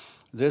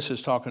 This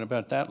is talking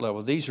about that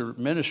level. These are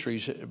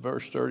ministries,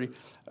 verse 30,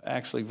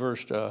 actually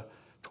verse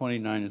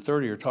 29 and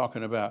 30 are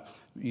talking about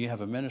you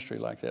have a ministry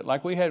like that.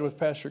 Like we had with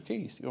Pastor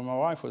Keith. My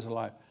wife was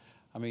alive.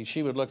 I mean,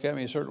 she would look at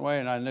me a certain way,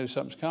 and I knew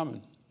something's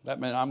coming. That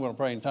meant I'm going to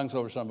pray in tongues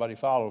over somebody,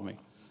 follow me.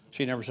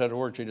 She never said a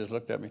word. She just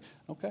looked at me.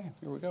 Okay,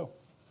 here we go.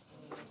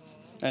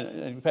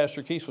 And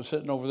Pastor Keith was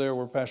sitting over there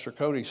where Pastor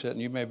Cody's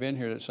sitting. You may have been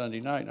here that Sunday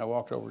night, and I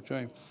walked over to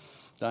him.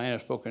 Diana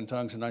spoke in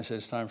tongues, and I said,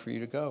 it's time for you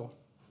to go.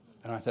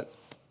 And I thought,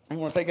 you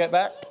want to take that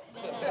back?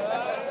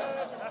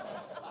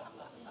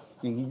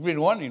 You didn't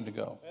want him to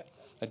go.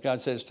 But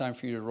God said, it's time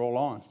for you to roll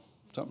on,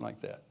 something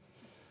like that.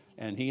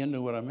 And he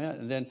knew what I meant.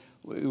 And then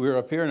we were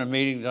up here in a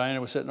meeting. Diana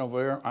was sitting over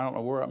there. I don't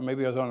know where.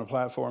 Maybe I was on the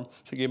platform.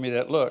 She gave me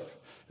that look.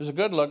 It was a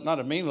good look, not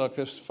a mean look.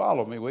 Just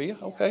follow me, will you?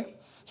 Okay.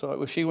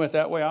 So she went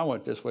that way. I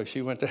went this way.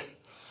 She went that.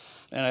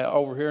 And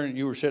over here, and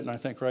you were sitting, I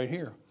think, right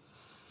here.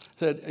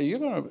 Said, you're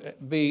going to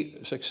be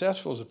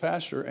successful as a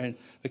pastor and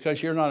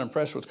because you're not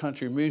impressed with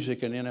country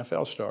music and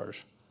NFL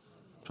stars.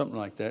 Something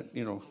like that,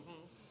 you know.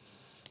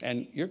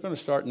 And you're going to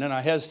start. And then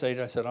I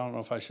hesitated. I said, I don't know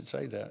if I should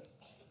say that.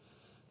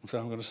 So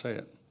I'm going to say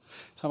it.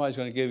 Somebody's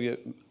going to give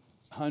you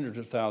hundreds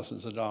of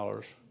thousands of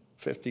dollars,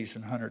 50s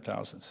and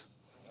 100,000s.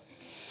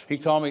 He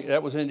called me.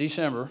 That was in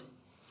December.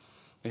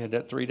 We had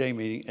that 3-day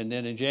meeting. And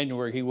then in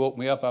January, he woke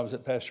me up. I was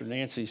at Pastor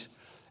Nancy's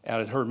out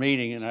at her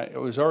meeting. And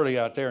it was early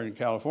out there in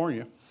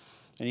California.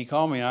 And he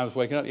called me, and I was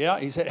waking up. Yeah,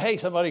 he said, hey,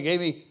 somebody gave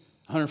me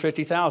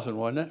 $150,000,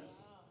 wasn't it?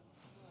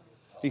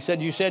 He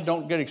said, you said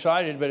don't get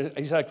excited, but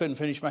he said I couldn't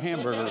finish my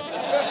hamburger.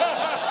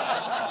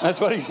 That's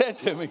what he said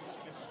to me.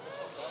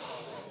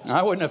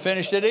 I wouldn't have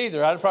finished it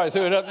either. I'd probably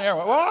threw it up in the air and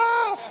went,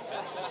 wow!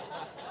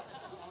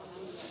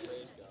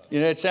 You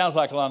know, it sounds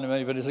like a lot of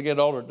money, but as I get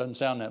older, it doesn't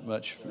sound that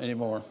much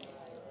anymore.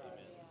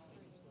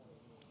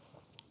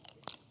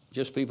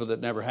 Just people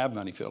that never have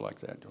money feel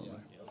like that, don't they?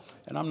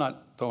 And I'm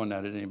not throwing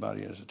that at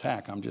anybody as an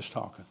attack. I'm just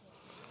talking.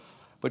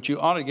 But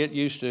you ought to get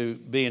used to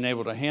being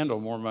able to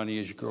handle more money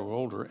as you grow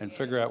older and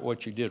figure out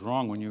what you did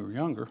wrong when you were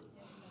younger.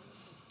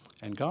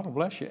 And God will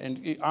bless you.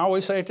 And I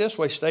always say it this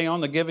way, stay on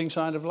the giving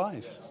side of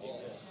life.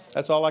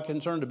 That's all I'm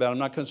concerned about. I'm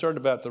not concerned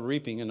about the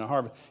reaping and the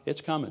harvest.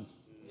 It's coming.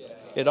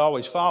 It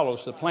always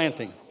follows the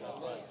planting.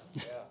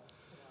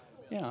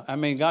 Yeah, I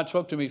mean, God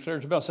spoke to me clear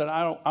as a bell. Said,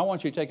 I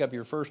want you to take up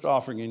your first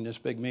offering in this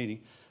big meeting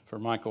for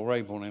Michael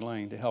Raybourne and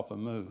Elaine to help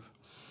him move.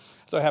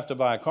 So I have to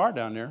buy a car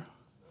down there.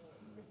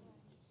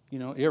 You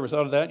know, you ever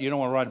thought of that? You don't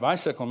want to ride a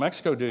bicycle in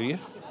Mexico, do you?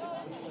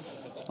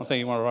 I don't think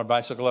you want to ride a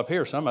bicycle up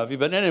here, some of you.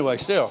 But anyway,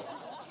 still.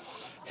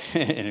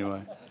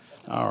 Anyway,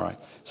 all right.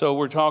 So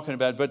we're talking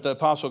about, but the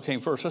apostle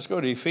came first. Let's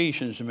go to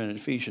Ephesians a minute,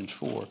 Ephesians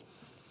 4.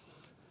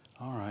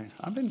 All right.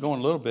 I've been going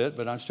a little bit,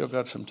 but I've still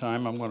got some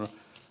time. I'm going to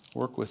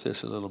work with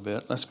this a little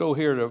bit. Let's go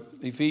here to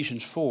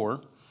Ephesians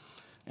 4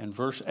 and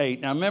verse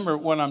 8. Now remember,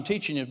 when I'm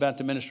teaching you about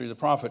the ministry of the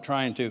prophet,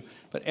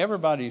 but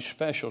everybody is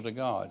special to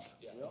God.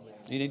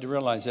 You need to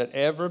realize that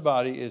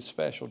everybody is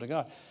special to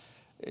God.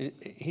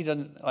 He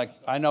doesn't, like,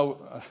 I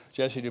know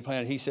Jesse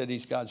Duplantis, he said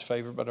he's God's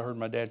favorite, but I heard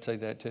my dad say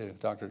that too,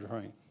 Dr.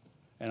 Dufresne.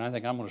 And I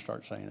think I'm going to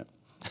start saying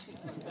it.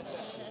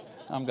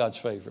 I'm God's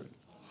favorite.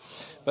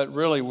 But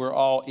really, we're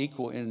all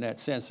equal in that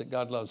sense that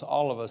God loves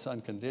all of us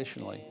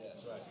unconditionally.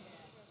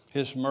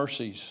 His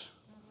mercies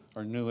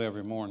are new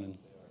every morning.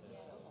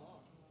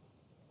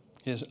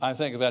 I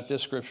think about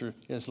this scripture,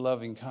 his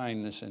loving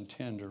kindness and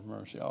tender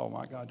mercy. Oh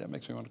my God, that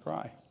makes me want to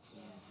cry.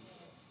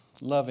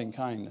 Loving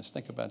kindness.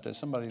 Think about that.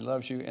 Somebody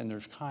loves you and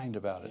there's kind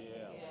about it.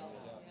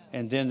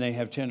 And then they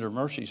have tender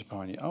mercies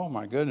upon you. Oh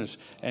my goodness.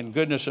 And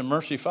goodness and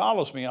mercy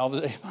follows me all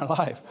the day of my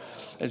life.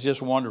 It's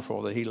just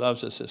wonderful that he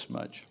loves us this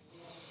much.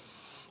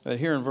 But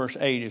here in verse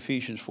 8,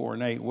 Ephesians 4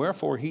 and 8,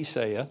 wherefore he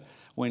saith,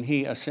 when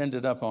he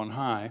ascended up on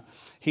high,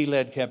 he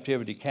led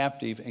captivity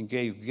captive and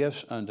gave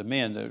gifts unto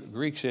men. The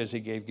Greek says he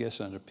gave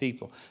gifts unto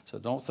people. So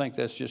don't think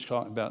that's just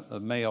talking about the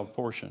male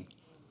portion.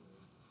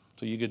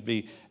 So you could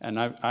be, and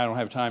I don't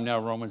have time now,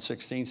 Romans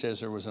 16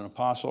 says there was an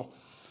apostle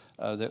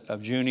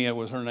of Junia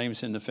was her name,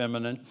 it's in the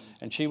feminine.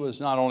 And she was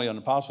not only an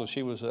apostle,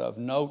 she was of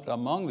note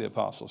among the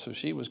apostles. So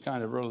she was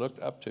kind of really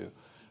looked up to.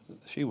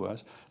 She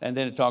was. And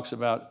then it talks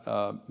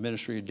about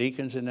ministry of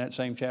deacons in that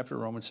same chapter,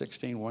 Romans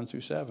 16, 1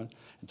 through 7.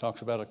 It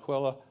talks about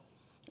Aquila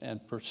and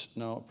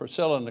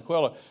Priscilla and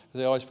Aquila.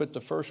 They always put the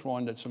first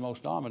one that's the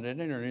most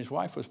dominant in her, and his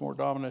wife was more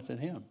dominant than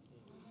him.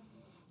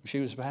 She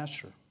was a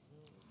pastor.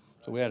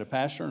 So we had a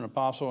pastor, an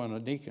apostle, and a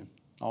deacon,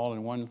 all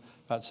in one,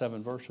 about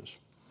 7 verses.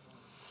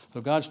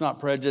 So God's not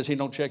prejudiced. He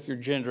don't check your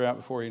gender out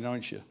before he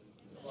anoints you.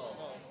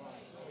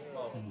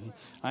 Mm-hmm.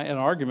 I had an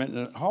argument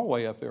in the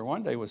hallway up there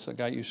one day with a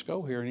guy who used to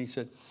go here, and he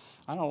said,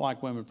 I don't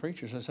like women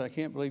preachers. I said, I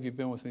can't believe you've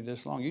been with me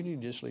this long. You need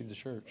to just leave the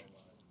church.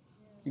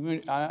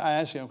 I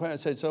asked him, I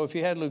said, so if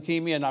you had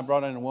leukemia and I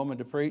brought in a woman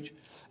to preach,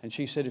 and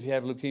she said, if you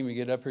have leukemia,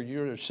 get up here, you'd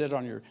rather sit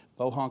on your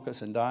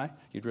bohunkus and die?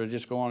 You'd rather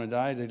just go on and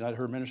die? They'd let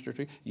her minister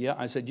to you? Yeah.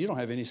 I said, you don't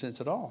have any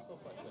sense at all.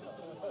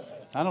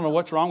 I don't know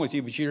what's wrong with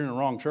you, but you're in the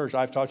wrong church.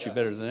 I've taught you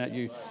better than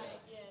that.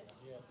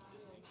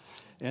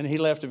 And he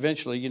left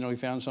eventually. You know, he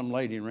found some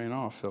lady and ran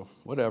off. So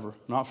whatever.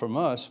 Not from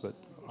us, but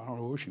I don't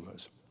know who she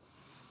was.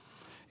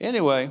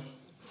 Anyway,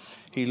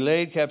 he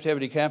laid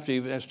captivity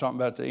captive, that's talking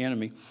about the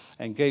enemy,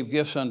 and gave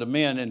gifts unto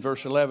men in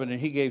verse 11.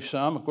 And he gave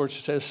some, of course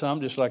it says some,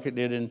 just like it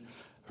did in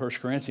 1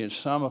 Corinthians,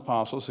 some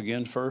apostles,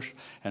 again first,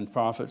 and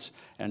prophets,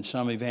 and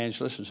some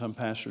evangelists, and some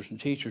pastors and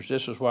teachers.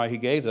 This is why he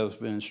gave those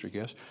ministry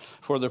gifts.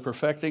 For the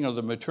perfecting of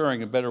the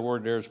maturing, a better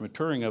word there is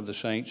maturing of the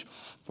saints,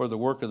 for the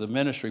work of the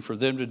ministry, for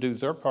them to do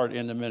their part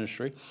in the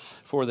ministry,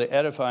 for the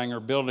edifying or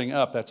building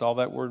up, that's all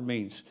that word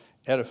means,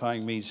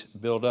 edifying means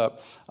build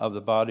up of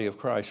the body of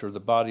Christ, or the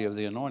body of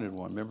the anointed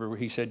one. Remember,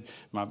 he said,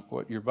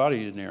 your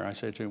body isn't there. I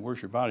said to him,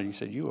 where's your body? He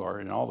said, you are,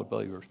 and all the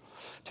believers.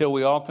 Till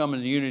we all come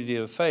in the unity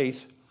of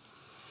faith.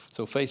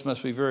 So faith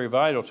must be very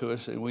vital to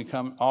us, and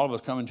all of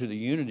us come into the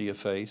unity of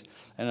faith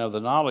and of the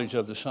knowledge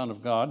of the Son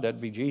of God, that'd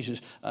be Jesus,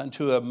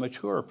 unto a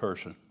mature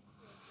person,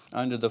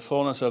 unto the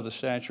fullness of the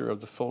stature of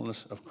the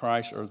fullness of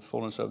Christ, or the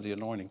fullness of the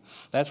anointing.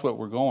 That's what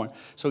we're going.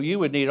 So you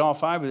would need all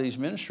 5 of these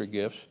ministry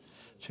gifts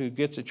to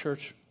get the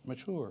church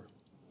mature.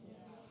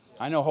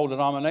 I know whole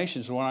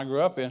denominations, the one I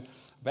grew up in,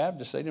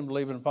 Baptists, they didn't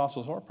believe in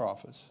apostles or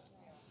prophets.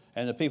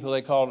 And the people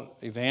they called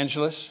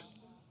evangelists,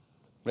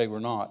 they were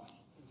not.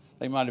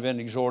 They might have been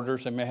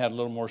exhorters. They may have had a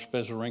little more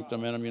spizzerinctum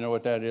in them. You know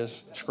what that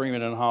is?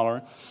 Screaming and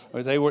hollering.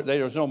 But there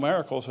was no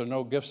miracles or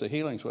no gifts of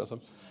healings with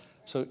them.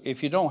 So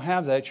if you don't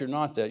have that, you're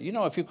not that. You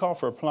know, if you call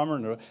for a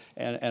plumber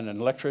and an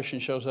electrician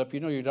shows up, you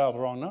know you dialed the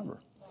wrong number.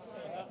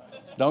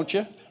 Don't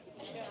you?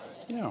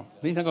 You know,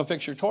 he's not going to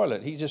fix your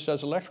toilet. He just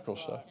does electrical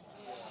stuff.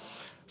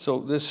 So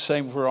this is the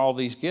same for all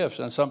these gifts.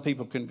 And some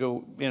people can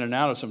go in and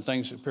out of some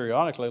things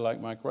periodically, like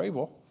Mike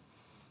Rabel.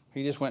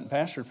 He just went and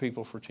pastored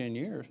people for 10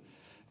 years.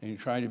 And he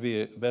tried to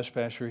be the best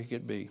pastor he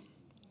could be.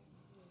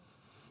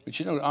 But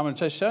you know, I'm going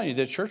to tell you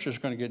that church is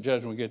going to get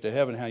judged when we get to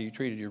heaven how you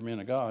treated your men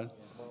of God,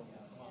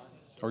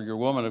 or your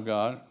woman of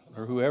God,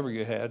 or whoever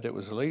you had that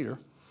was a leader.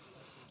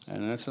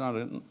 And that's not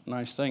a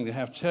nice thing to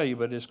have to tell you,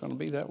 but it's going to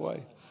be that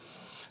way.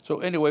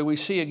 So anyway, we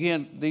see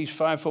again these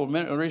fivefold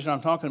ministry. The reason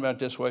I'm talking about it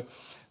this way,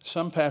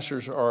 some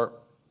pastors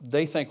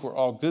they think we're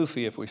all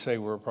goofy if we say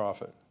we're a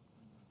prophet.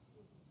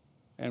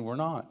 And we're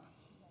not.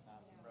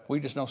 We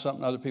just know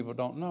something other people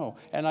don't know.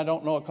 And I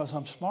don't know it because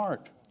I'm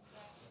smart.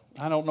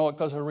 I don't know it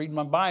because I read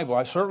my Bible.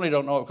 I certainly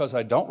don't know it because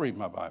I don't read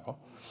my Bible.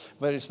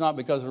 But it's not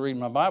because I read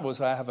my Bible,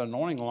 it's I have an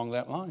anointing along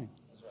that line.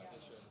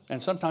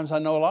 And sometimes I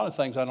know a lot of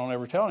things I don't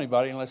ever tell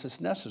anybody unless it's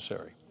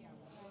necessary.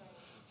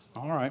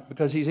 All right,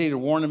 because he's either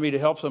warning me to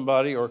help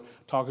somebody or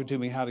talking to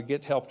me how to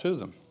get help to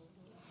them.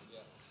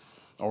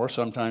 Or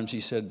sometimes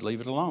he said,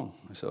 leave it alone.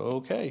 I said,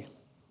 okay,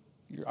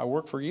 I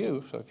work for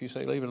you, so if you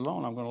say leave it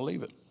alone, I'm going to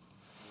leave it.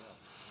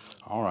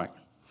 All right.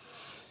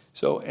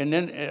 So, and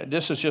then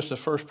this is just the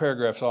first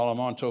paragraph, that's all I'm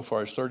on so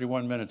far. It's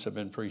 31 minutes I've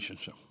been preaching,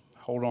 so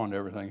hold on to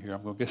everything here.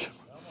 I'm going to get some.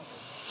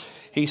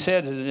 He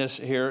said in this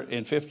here,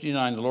 in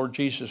 59, the Lord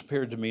Jesus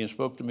appeared to me and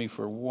spoke to me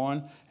for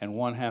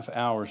 1.5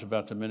 hours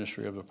about the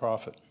ministry of the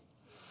prophet.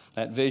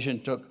 That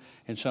vision took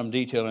in some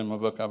detail in my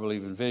book, I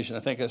believe in vision. I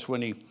think that's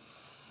when he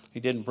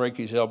didn't break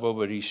his elbow,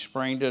 but he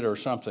sprained it or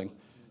something,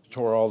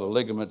 tore all the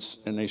ligaments,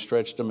 and they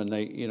stretched them. And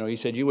he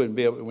said you wouldn't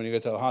be able, when you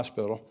get to the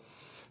hospital,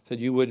 said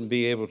you wouldn't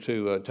be able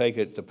to take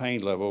it to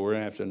pain level. We're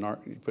going to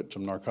have to put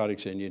some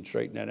narcotics in you and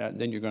straighten that out.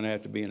 And then you're going to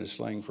have to be in a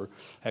sling for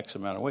X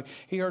amount of weeks.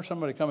 He heard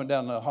somebody coming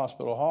down the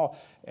hospital hall,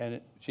 and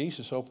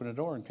Jesus opened the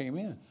door and came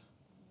in.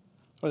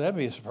 Well, that'd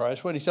be a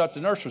surprise. When he thought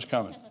the nurse was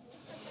coming.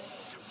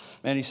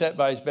 And he sat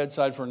by his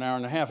bedside for an hour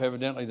and a half.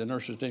 Evidently, the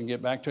nurses didn't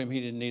get back to him.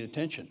 He didn't need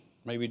attention.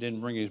 Maybe he didn't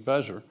bring his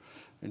buzzer.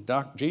 And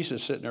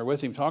Jesus sitting there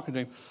with him, talking to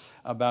him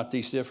about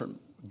these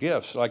different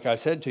gifts. Like I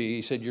said to you,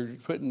 he said, you're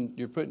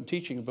putting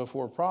teaching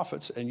before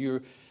prophets, and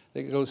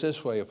it goes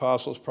this way,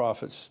 apostles,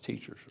 prophets,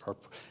 teachers. Or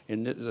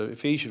in the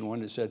Ephesian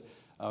one, it said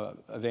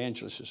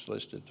evangelists is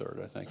listed third,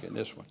 I think, in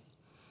this one.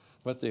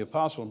 But the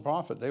apostle and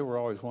prophet, they were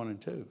always 1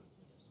 and 2.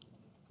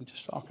 I'm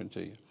just talking to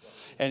you.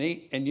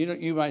 And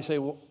you might say,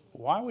 well,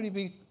 why would he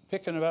be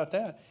picking about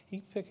that?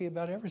 He's picky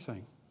about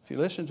everything. If you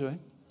listen to him,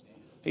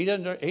 he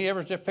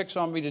ever just picks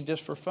on me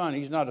just for fun.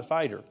 He's not a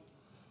fighter.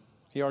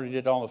 He already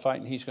did all the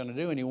fighting he's going to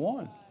do, and he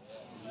won.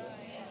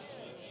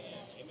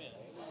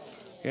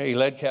 Yeah, he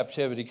led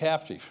captivity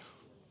captive.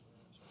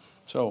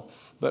 So,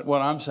 but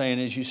what I'm saying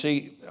is, you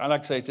see, I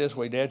like to say it this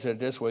way. Dad said it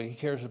this way. He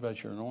cares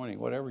about your anointing,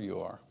 whatever you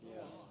are.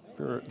 If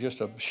you're just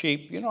a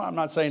sheep, I'm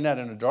not saying that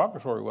in a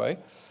derogatory way.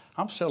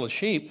 I'm still a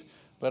sheep,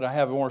 but I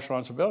have more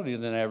responsibility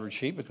than an average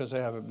sheep because I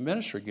have a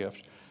ministry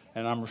gift,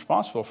 and I'm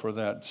responsible for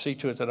that. See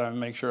to it that I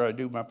make sure I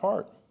do my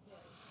part.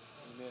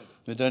 Amen.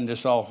 It doesn't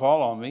just all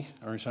fall on me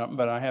or something,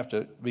 but I have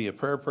to be a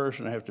prayer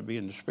person. I have to be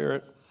in the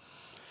Spirit.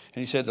 And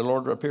he said the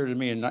Lord appeared to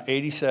me in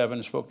 87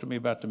 and spoke to me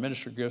about the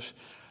ministry gifts,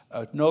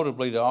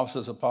 notably the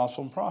offices of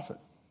apostle and prophet.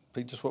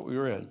 Just what we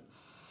read.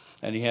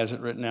 And he has it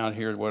written out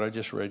here, what I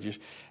just read you.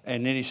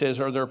 And then he says,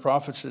 are there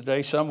prophets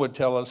today? Some would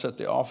tell us that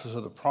the office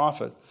of the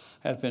prophet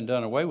has been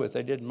done away with.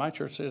 They did in my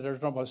church.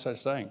 There's no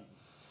such thing.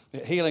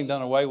 Healing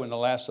done away when the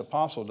last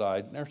apostle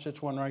died. And there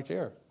sits one right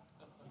there.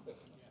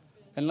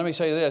 And let me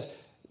say this.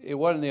 It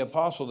wasn't the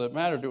apostle that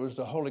mattered. It was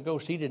the Holy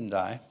Ghost. He didn't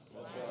die.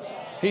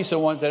 He's the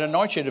one that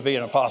anoints you to be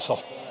an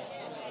apostle.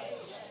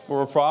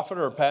 Or a prophet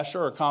or a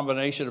pastor or a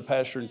combination of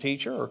pastor and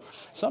teacher. Or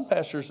some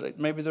pastors,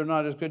 maybe they're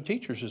not as good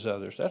teachers as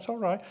others. That's all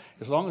right,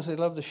 as long as they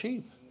love the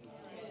sheep.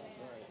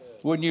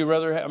 Wouldn't you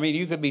rather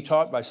you could be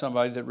taught by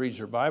somebody that reads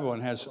their Bible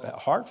and has a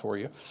heart for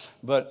you,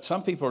 but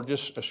some people are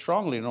just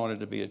strongly anointed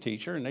to be a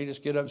teacher, and they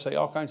just get up and say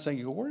all kinds of things.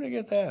 You go, where did they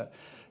get that?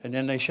 And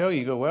then they show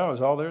you, go, well, it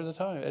was all there at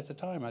the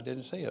time. I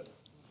didn't see it.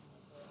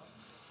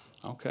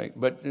 Okay,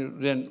 but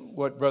then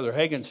what Brother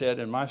Hagin said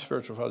and my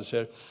spiritual father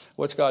said,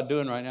 what's God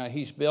doing right now?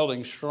 He's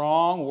building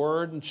strong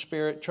word and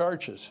spirit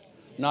churches.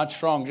 Not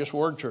strong, just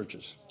word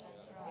churches.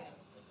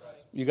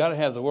 You got to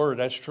have the word,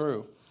 that's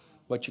true.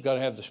 But you got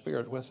to have the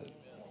spirit with it.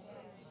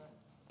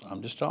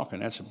 I'm just talking,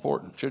 that's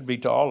important. Should be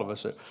to all of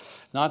us.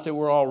 Not that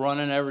we're all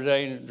running every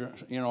day,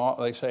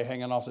 they say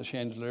hanging off the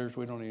chandeliers.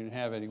 We don't even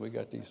have any. We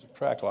got these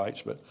track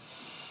lights, but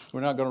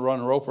we're not going to run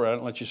a rope around it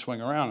and let you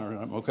swing around or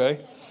something,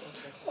 okay?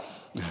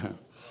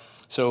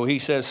 So he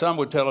says, some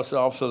would tell us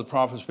also the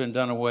prophet's been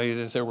done away,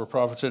 that there were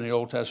prophets in the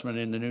Old Testament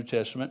and the New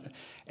Testament,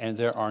 and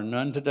there are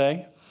none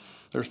today.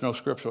 There's no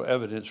scriptural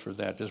evidence for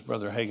that. This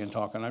Brother Hagin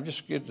talking. I'm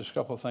just giving just a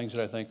couple of things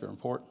that I think are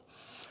important.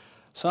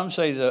 Some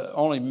say the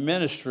only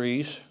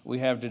ministries we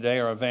have today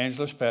are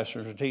evangelists,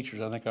 pastors, and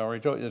teachers. I think I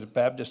already told you, the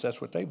Baptists, that's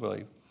what they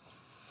believe.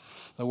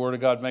 The Word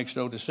of God makes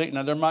no distinction.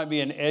 Now, there might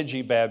be an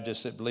edgy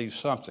Baptist that believes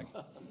something,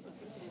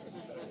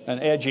 an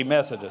edgy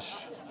Methodist.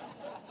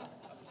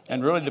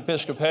 And really, the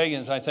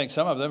Episcopalians, I think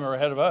some of them are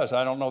ahead of us.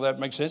 I don't know if that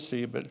makes sense to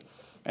you,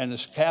 and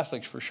the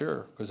Catholics for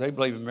sure, because they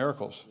believe in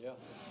miracles. Yeah.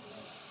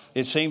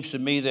 It seems to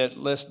me that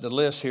the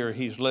list here,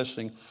 he's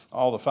listing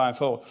all the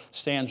fivefold,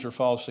 stands or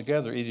falls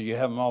together. Either you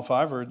have them all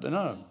five or none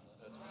of them.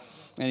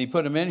 And he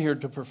put them in here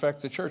to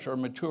perfect the church, or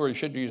mature. He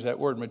should use that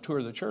word,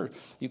 mature the church.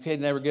 You can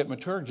never get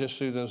mature just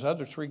through those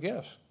other three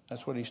gifts.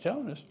 That's what he's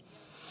telling us.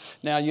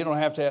 Now, you don't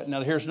have to.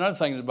 Now, here's another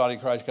thing the body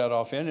of Christ got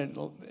off in.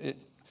 It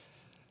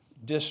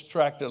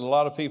distracted a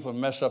lot of people and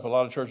messed up a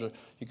lot of churches.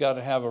 You got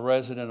to have a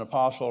resident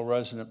apostle, a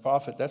resident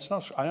prophet.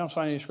 I don't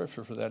find any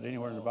scripture for that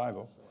anywhere in the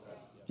Bible.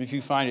 If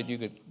you find it, you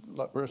could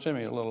send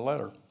me a little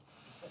letter.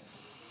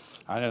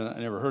 I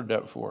never heard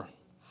that before.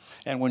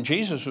 And when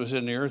Jesus was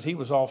in the earth, he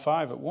was all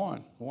five in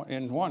one,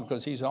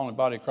 because he's the only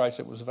body of Christ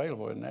that was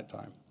available in that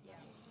time.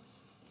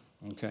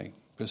 Okay,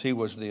 because he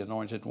was the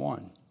anointed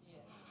one.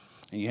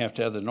 And you have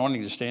to have the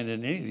anointing to stand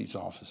in any of these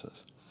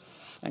offices.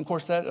 And of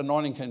course, that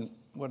anointing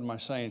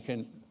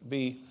can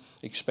be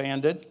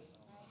expanded.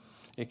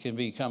 It can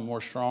become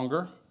more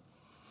stronger.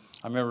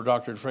 I remember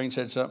Dr. Dufresne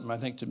said something, I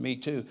think, to me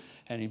too,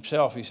 and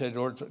himself. He said,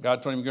 Lord,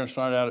 God told him you're going to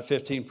start out at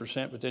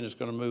 15%, but then it's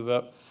going to move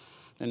up.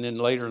 And then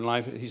later in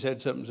life, he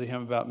said something to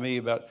him about me,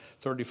 about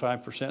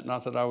 35%,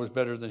 not that I was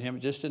better than him,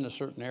 just in a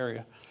certain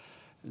area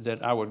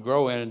that I would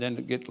grow in, and then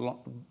to get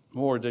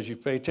more as you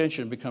pay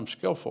attention and become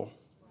skillful.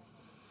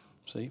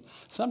 See?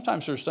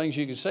 Sometimes there's things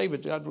you can say,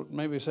 but God would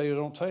maybe say,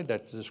 don't say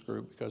that to this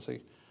group, because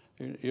you're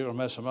going to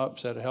mess them up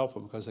instead of help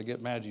them, because they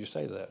get mad you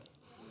say that.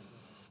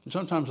 And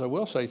sometimes I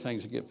will say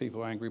things that get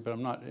people angry, but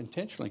I'm not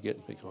intentionally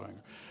getting people angry.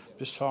 I'm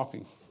just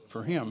talking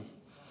for him.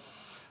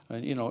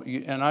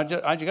 And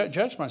I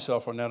judge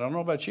myself on that. I don't know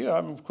about you.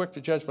 I'm quick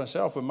to judge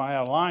myself. Am I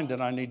out of line? Then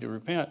I need to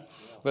repent.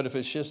 But if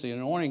it's just the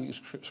anointing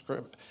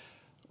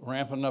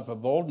ramping up a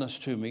boldness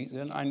to me,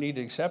 then I need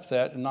to accept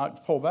that and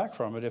not pull back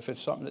from it if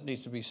it's something that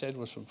needs to be said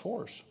with some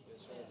force.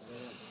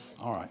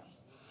 All right.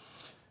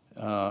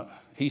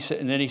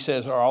 And then he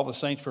says, are all the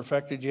saints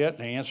perfected yet?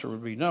 And the answer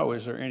would be no.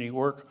 Is there any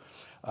work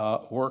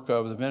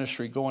of the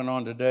ministry going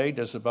on today?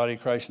 Does the body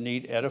of Christ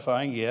need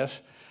edifying?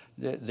 Yes.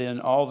 Then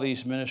all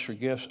these ministry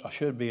gifts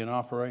should be in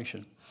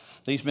operation.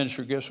 These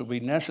ministry gifts will be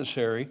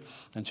necessary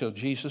until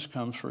Jesus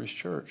comes for his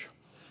church.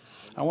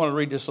 I want to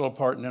read this little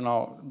part, and then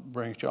I'll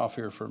branch off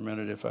here for a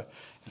minute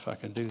if I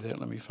can do that.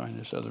 Let me find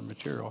this other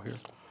material here.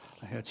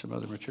 I had some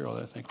other material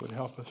that I think would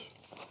help us.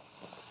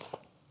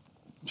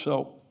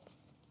 So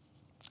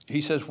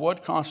he says,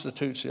 what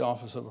constitutes the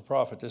office of a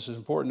prophet? This is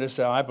important. This is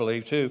how I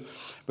believe too,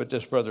 but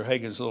this Brother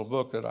Hagin's little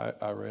book that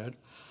I read.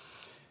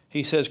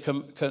 He says,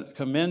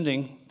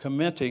 commenting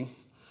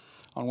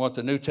on what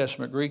the New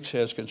Testament Greek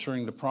says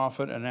concerning the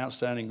prophet, an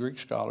outstanding Greek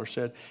scholar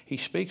said, he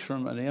speaks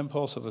from an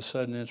impulse of a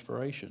sudden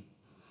inspiration,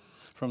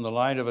 from the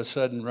light of a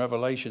sudden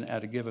revelation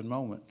at a given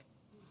moment.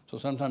 So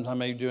sometimes I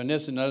may be doing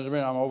this, and another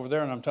minute I'm over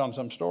there and I'm telling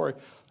some story.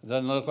 It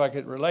doesn't look like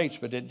it relates,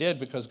 but it did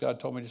because God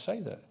told me to say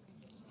that.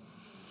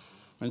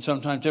 And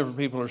sometimes different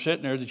people are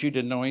sitting there that you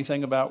didn't know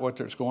anything about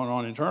what's going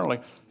on internally,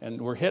 and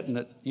we're hitting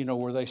it,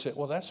 where they say,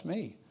 well, that's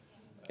me.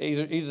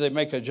 Either they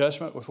make an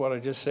adjustment with what I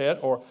just said,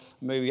 or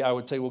maybe I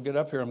would say, well, get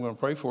up here, I'm going to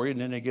pray for you,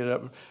 and then they get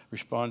up and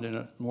respond in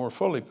a more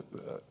fully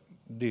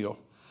deal.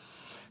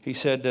 He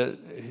said,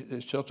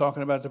 still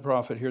talking about the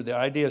prophet here, the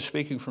idea of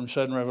speaking from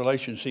sudden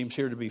revelation seems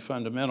here to be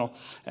fundamental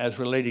as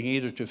relating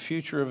either to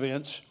future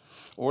events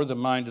or the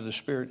mind of the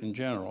Spirit in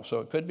general. So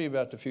it could be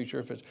about the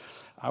future.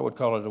 I would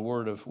call it a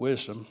word of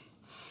wisdom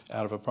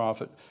out of a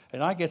prophet.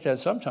 And I get that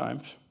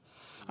sometimes.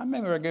 I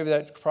remember I gave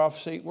that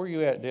prophecy. Where are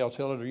you at, Dale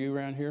Tillett? Are you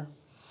around here?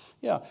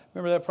 Yeah,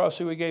 remember that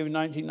prophecy we gave in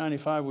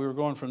 1995? We were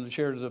going from the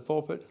chair to the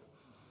pulpit.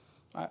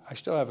 I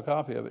still have a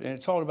copy of it, and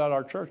it's all about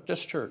our church,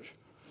 this church.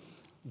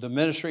 The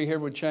ministry here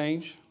would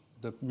change.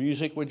 The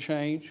music would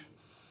change.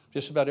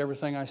 Just about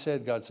everything I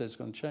said, God said it's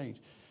going to change.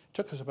 It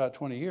took us about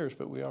 20 years,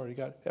 but we already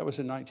got it. That was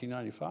in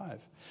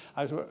 1995.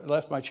 I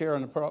left my chair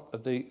on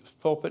the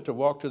pulpit to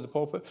walk to the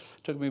pulpit.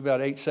 It took me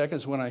about 8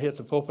 seconds. When I hit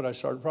the pulpit, I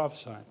started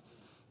prophesying.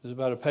 It was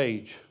about a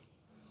page.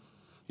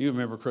 You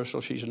remember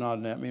Crystal, she's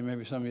nodding at me.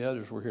 Maybe some of the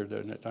others were here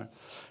during that time.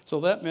 So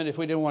that meant if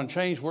we didn't want to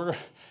change,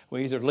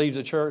 we either leave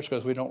the church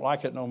because we don't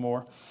like it no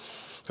more,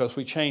 because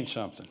we changed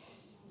something.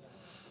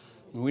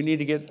 We need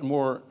to get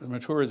more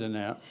mature than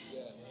that.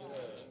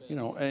 You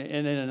know,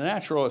 and in the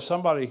natural, if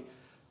somebody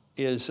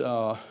is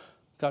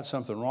got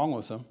something wrong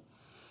with them,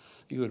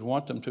 you would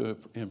want them to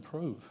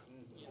improve.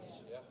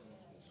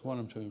 You want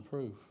them to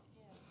improve.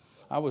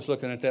 I was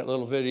looking at that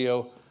little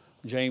video.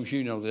 James,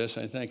 you know this.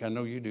 I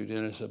know you do,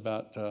 Dennis,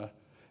 about,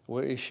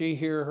 is she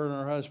here, her and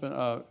her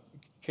husband?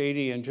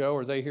 Katie and Joe,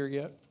 are they here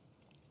yet?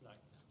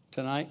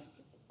 Tonight?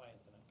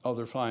 Oh,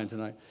 they're flying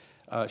tonight.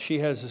 She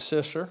has a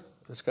sister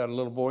that's got a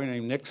little boy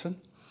named Nixon.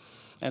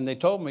 And they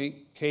told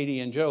me, Katie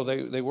and Joe,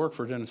 they work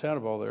for Dennis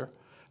Hannibal there.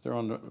 They're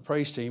on the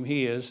praise team.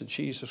 He is, and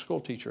she's a school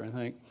teacher, I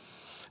think.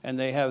 And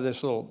they have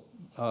this little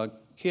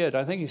kid.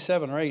 I think he's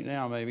 7 or 8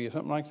 now, maybe,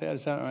 something like that.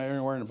 Is that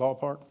anywhere in the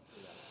ballpark?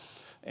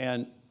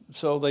 And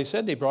so they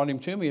said they brought him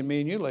to me, and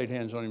you laid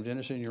hands on him,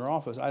 Dennis, in your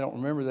office. I don't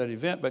remember that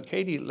event, but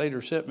Katie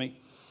later sent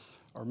me,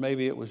 or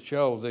maybe it was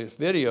Joe, the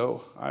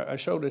video. I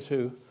showed it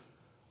to,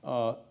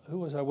 who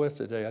was I with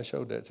today? I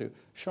showed that to.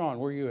 Sean,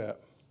 where are you at?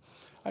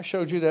 I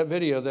showed you that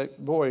video.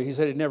 That boy, he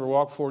said he'd never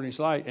walked before in his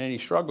life, and he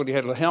struggled. He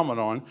had a helmet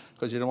on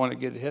because he didn't want to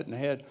get hit in the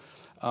head.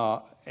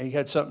 And he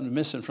had something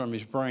missing from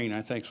his brain,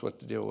 I think is what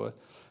the deal was.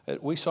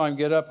 We saw him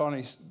get up on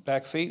his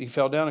back feet. He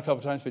fell down a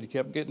couple times, but he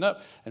kept getting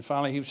up. And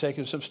finally, he was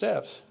taking some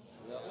steps.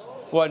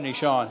 Wasn't he,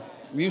 Sean?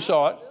 You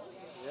saw it.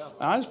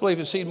 I just believe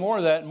to see more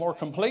of that and more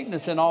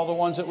completeness in all the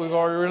ones that we've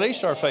already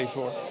released our faith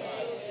for.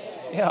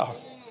 Yeah.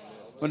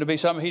 Wouldn't it be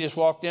something he just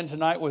walked in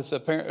tonight with the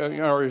parent,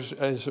 or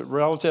his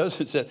relatives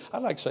and said,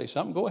 I'd like to say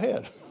something, go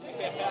ahead.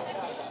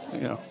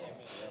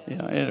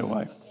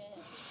 Anyway.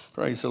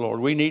 Praise the Lord.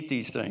 We need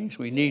these things.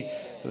 We need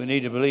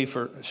to believe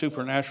for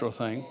supernatural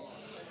thing.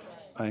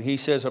 He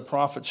says a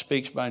prophet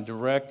speaks by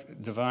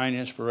direct divine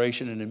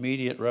inspiration and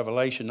immediate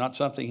revelation, not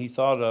something he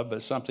thought of,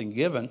 but something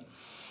given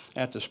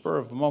at the spur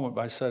of the moment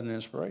by sudden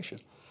inspiration.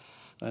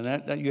 And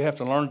that you have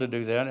to learn to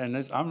do that,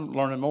 and I'm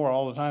learning more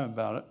all the time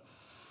about it.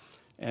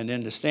 And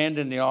then to stand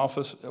in the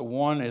office,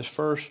 one is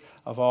first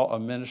of all a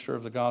minister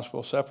of the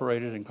gospel,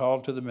 separated and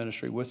called to the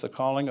ministry with the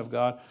calling of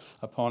God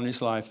upon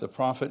his life. The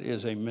prophet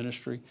is a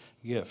ministry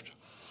gift.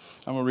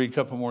 I'm going to read a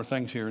couple more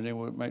things here, and then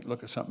we might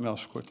look at something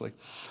else quickly.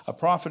 A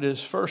prophet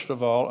is first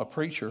of all a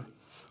preacher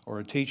or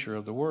a teacher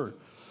of the word.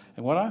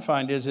 And what I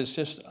find is it's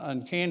just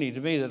uncanny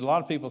to me that a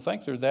lot of people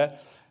think they're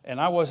that. And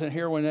I wasn't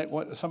here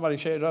when somebody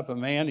showed up, a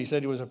man. He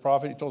said he was a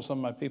prophet. He told some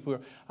of my people,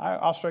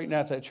 I'll straighten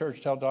out that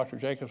church. Tell Dr.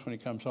 Jacobs when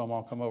he comes home,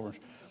 I'll come over.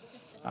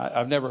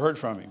 I've never heard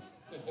from him.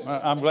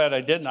 I'm glad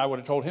I didn't. I would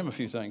have told him a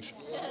few things.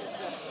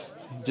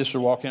 Just to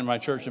walk in my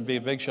church and be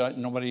a big shot,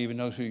 and nobody even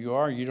knows who you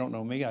are. You don't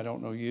know me. I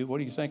don't know you. What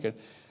are you thinking?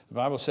 The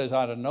Bible says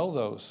I ought to know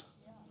those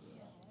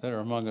that are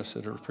among us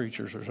that are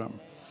preachers or something.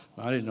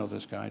 I didn't know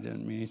this guy. It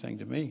didn't mean anything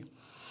to me.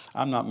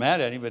 I'm not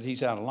mad at him, but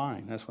he's out of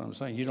line. That's what I'm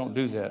saying. You don't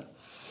do that.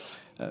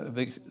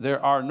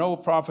 There are no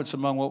prophets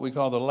among what we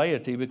call the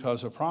laity,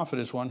 because a prophet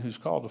is one who's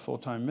called to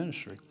full-time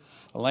ministry.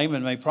 A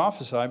layman may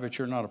prophesy, but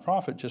you're not a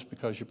prophet just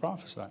because you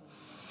prophesy.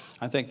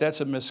 I think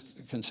that's a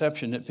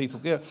misconception that people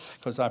get,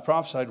 because I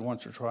prophesied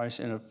once or twice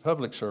in a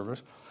public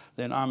service,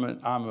 then I'm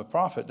a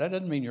prophet. That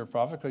doesn't mean you're a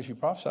prophet because you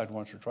prophesied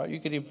once or twice. You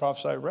could even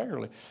prophesy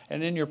regularly.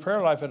 And in your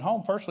prayer life at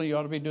home, personally, you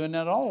ought to be doing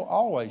that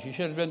always. You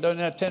should have been doing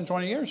that 10,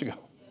 20 years ago.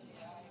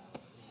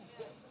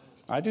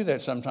 I do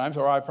that sometimes,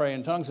 or I pray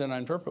in tongues and I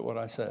interpret what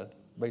I said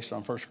based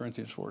on 1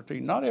 Corinthians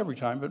 14. Not every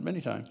time, but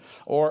many times.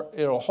 Or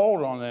it'll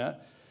hold on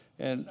that,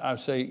 and I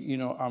say,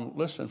 I'm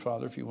listening,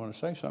 Father, if you want to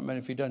say something. And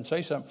if he doesn't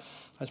say something,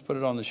 let's put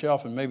it on the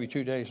shelf, and maybe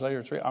 2 days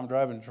later, I'm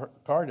driving a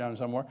car down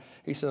somewhere.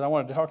 He says, I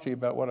wanted to talk to you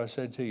about what I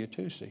said to you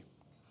Tuesday.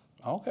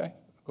 Okay,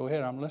 go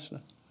ahead, I'm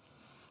listening.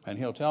 And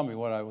he'll tell me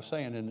what I was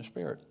saying in the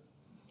Spirit.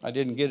 I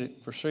didn't get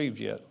it perceived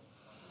yet.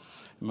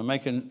 Am I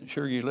making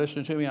sure you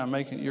listen to me?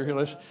 You're here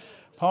listening.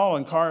 Paul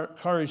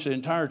encouraged the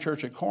entire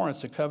church at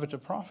Corinth to covet to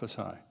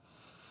prophesy.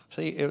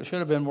 See, it should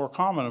have been more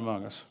common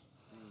among us.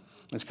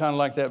 It's kind of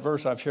like that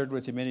verse I've shared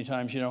with you many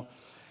times,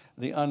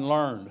 the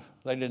unlearned.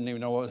 They didn't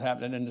even know what was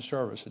happening in the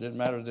service. It didn't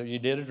matter that you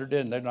did it or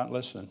didn't. They're not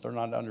listening. They're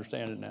not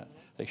understanding that.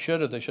 They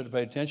should have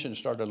paid attention and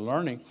started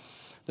learning.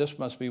 This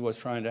must be what's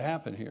trying to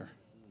happen here.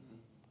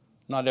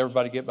 Not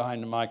everybody get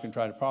behind the mic and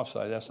try to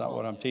prophesy. That's not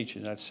what I'm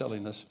teaching. That's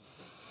silliness.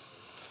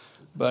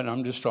 But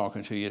I'm just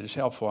talking to you. It's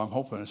helpful. I'm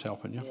hoping it's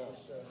helping you.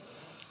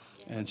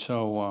 And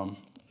so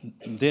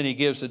then he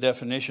gives the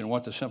definition of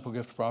what the simple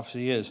gift of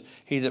prophecy is.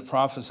 He that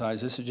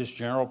prophesies, this is just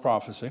general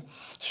prophecy,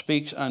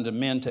 speaks unto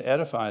men to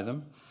edify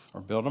them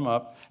or build them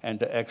up, and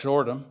to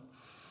exhort them,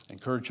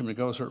 encourage them to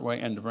go a certain way,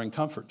 and to bring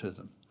comfort to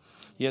them.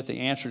 Yet the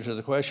answer to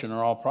the question,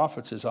 are all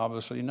prophets, is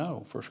obviously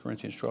no. 1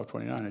 Corinthians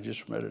 12:29, I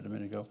just read it a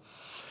minute ago.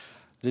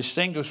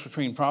 Distinguish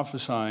between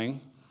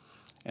prophesying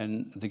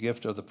and the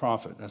gift of the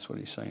prophet. That's what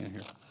he's saying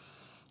here.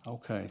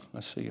 Okay,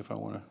 let's see if I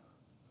want to.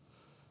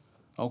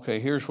 Okay,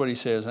 here's what he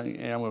says,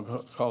 and I'm going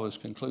to call this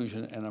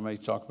conclusion, and I may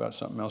talk about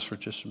something else for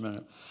just a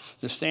minute.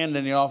 To stand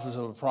in the office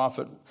of a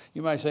prophet,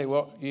 you might say,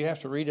 well, you have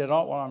to read it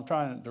all. Well, I'm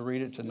trying to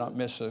read it to not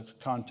miss the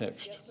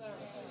context. Yes, sir.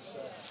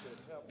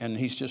 And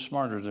he's just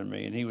smarter than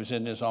me, and he was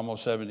in this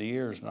almost 70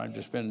 years, and I've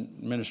just been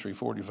in ministry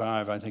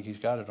 45. I think he's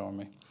got it on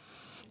me.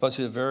 Plus,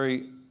 he's a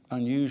very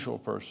unusual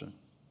person,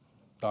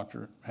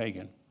 Dr.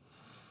 Hagin,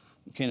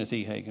 Kenneth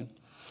E. Hagin.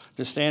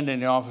 To stand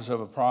in the office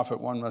of a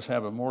prophet, one must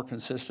have a more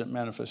consistent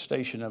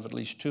manifestation of at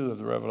least two of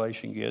the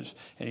revelation gifts,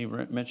 and he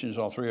mentions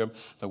all three of them.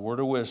 The word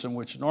of wisdom,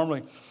 which is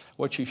normally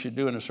what you should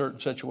do in a certain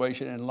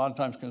situation, and a lot of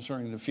times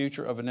concerning the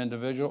future of an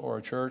individual or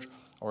a church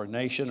or a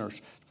nation, or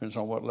depends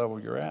on what level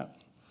you're at.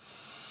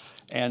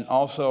 And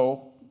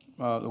also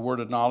the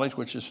word of knowledge,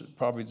 which is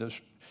probably the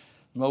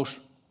most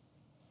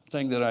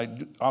thing that I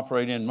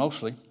operate in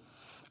mostly,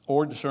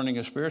 or discerning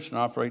of spirits and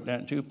operate in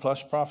that too,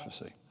 plus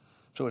prophecy.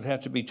 So it'd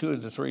have to be two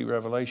of the three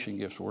revelation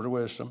gifts, word of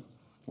wisdom,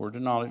 word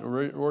of knowledge.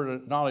 Word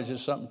of knowledge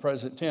is something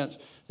present tense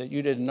that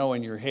you didn't know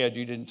in your head.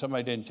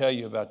 Somebody didn't tell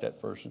you about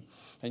that person.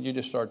 And you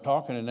just start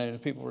talking and then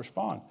people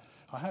respond.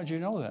 Oh, how'd you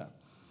know that?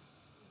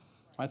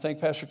 I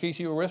think, Pastor Keith,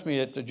 you were with me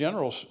at the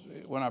General's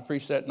when I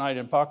preached that night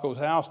in Paco's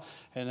house,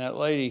 and that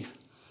lady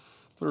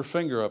put her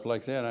finger up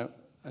like that.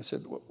 I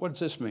said, what does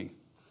this mean?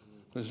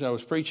 Because I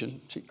was preaching,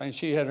 and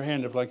she had her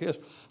hand up like this.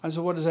 I said,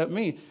 what does that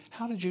mean?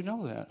 How did you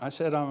know that? I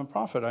said, I'm a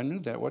prophet. I knew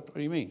that. What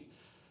do you mean?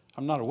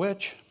 I'm not a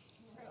witch.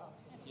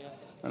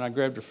 And I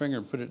grabbed her finger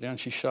and put it down.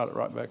 She shot it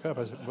right back up.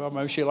 I said, well,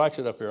 maybe she likes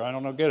it up here. I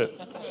don't know. Get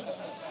it.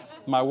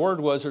 My word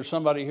was, there's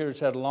somebody here that's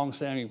had a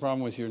long-standing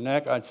problem with your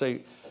neck. I'd say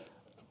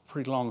a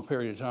pretty long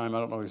period of time. I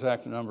don't know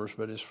exact numbers,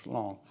 but it's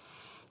long.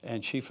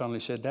 And she finally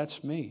said,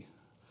 that's me.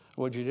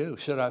 What'd you do?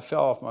 She said, I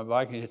fell off my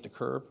bike and hit the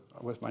curb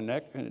with my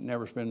neck, and it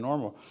never's been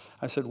normal.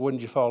 I said, when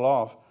did you fall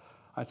off?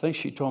 I think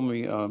she told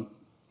me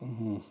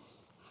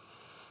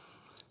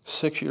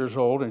 6 years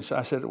old. And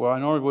I said, well, I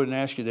normally wouldn't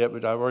ask you that,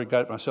 but I've already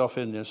got myself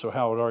in this, so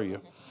how old are you?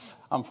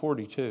 I'm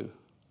 42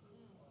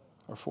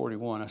 or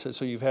 41. I said,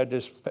 so you've had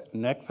this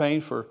neck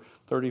pain for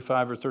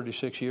 35 or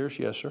 36 years?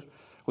 Yes, sir.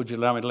 Would you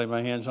allow me to lay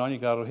my hands on you?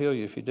 God will heal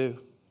you if you do.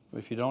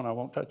 If you don't, I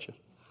won't touch you.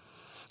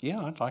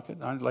 Yeah, I'd like it.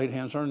 I laid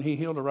hands on her, and he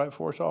healed her right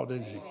for us all,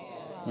 didn't he?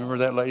 Remember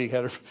that lady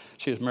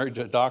she was married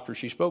to a doctor.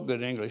 She spoke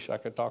good English. I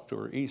could talk to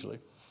her easily.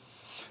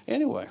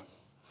 Anyway,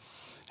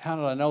 how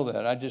did I know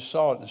that? I just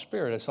saw it in the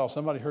spirit. I saw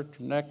somebody hurt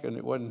their neck, and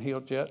it wasn't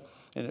healed yet,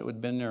 and it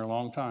had been there a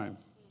long time.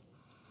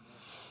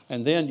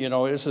 And then,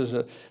 this is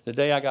the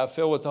day I got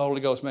filled with the Holy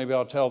Ghost. Maybe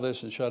I'll tell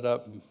this and shut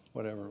up and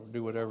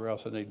do whatever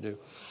else I need to do.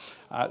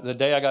 The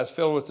day I got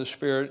filled with the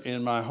Spirit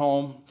in my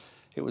home,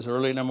 it was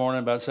early in the morning,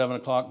 about 7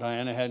 o'clock.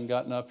 Diana hadn't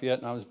gotten up yet,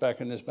 and I was back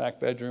in this back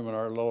bedroom in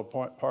our little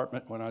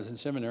apartment when I was in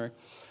seminary.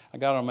 I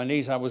got on my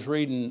knees. I was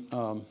reading,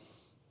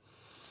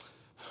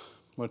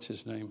 what's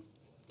his name?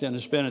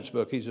 Dennis Bennett's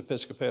book. He's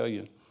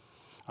Episcopalian.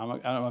 I'm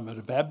at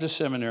a Baptist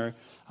seminary.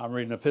 I'm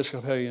reading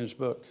Episcopalian's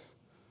book.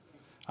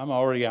 I'm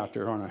already out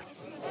there, aren't I?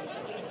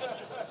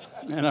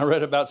 And I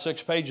read about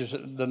 6 pages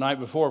the night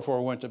before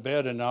I went to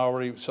bed, and I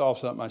already saw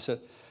something. I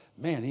said,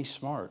 man, he's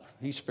smart.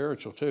 He's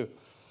spiritual, too.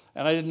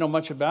 And I didn't know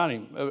much about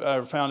him.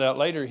 I found out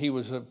later he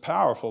was a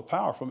powerful,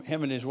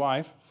 him and his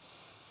wife.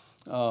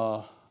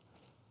 I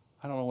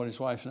don't know what his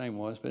wife's name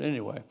was, but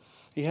anyway,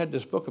 he had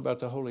this book about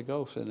the Holy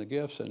Ghost and the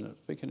gifts and the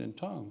speaking in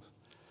tongues.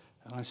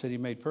 And I said, he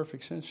made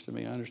perfect sense to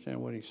me. I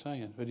understand what he's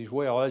saying. But he's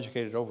well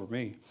educated over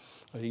me.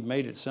 But he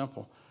made it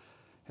simple.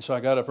 And so I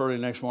got up early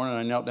the next morning,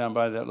 and I knelt down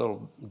by that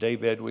little day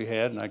bed we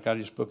had, and I got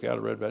his book out.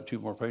 I read about 2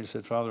 more pages. I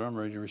said, Father, I'm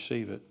ready to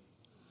receive it.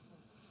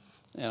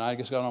 And I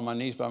just got on my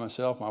knees by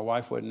myself. My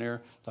wife wasn't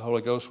there. The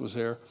Holy Ghost was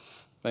there.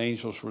 The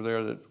angels were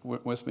there that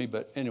went with me.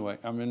 But anyway,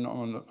 I'm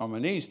on my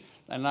knees.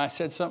 And I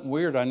said something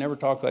weird. I never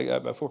talked like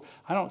that before.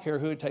 I don't care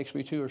who it takes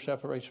me to or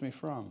separates me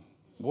from.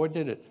 Boy,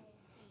 did it.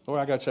 Boy,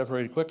 I got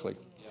separated quickly.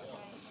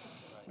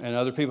 And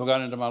other people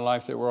got into my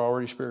life that were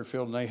already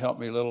Spirit-filled, and they helped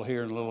me a little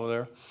here and a little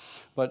there.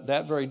 But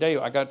that very day,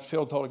 I got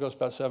filled with the Holy Ghost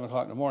about 7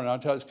 o'clock in the morning. I'll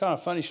tell you, it's kind of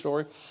a funny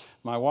story.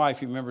 My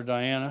wife, you remember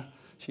Diana?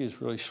 She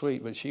was really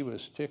sweet, but she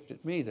was ticked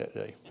at me that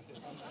day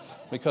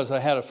because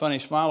I had a funny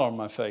smile on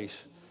my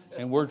face.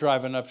 And we're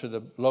driving up to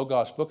the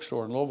Logos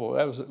bookstore in Louisville.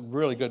 That was a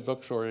really good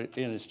bookstore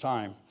in its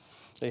time.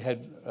 They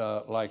had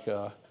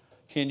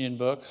Kenyon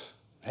books,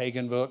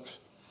 Hagin books.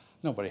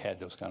 Nobody had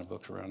those kind of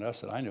books around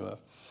us that I knew of.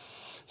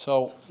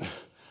 So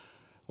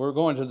we're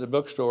going to the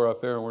bookstore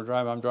up there, and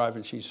I'm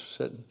driving. She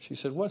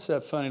said, what's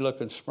that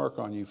funny-looking smirk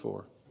on you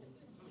for?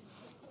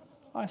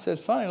 I said,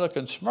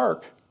 funny-looking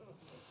smirk?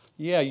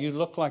 Yeah, you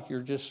look like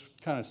you're just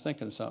kind of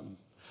thinking something.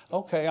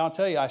 Okay, I'll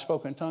tell you, I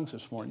spoke in tongues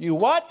this morning. You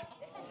what?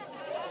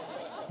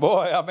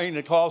 Boy, I mean,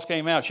 the claws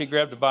came out. She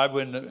grabbed the Bible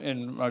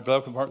in my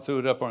glove compartment, threw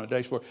it up on the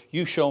dashboard.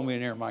 You show me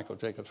in there, Michael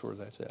Jacobs, where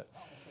that's at.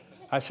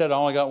 I said, I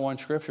only got one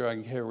scripture I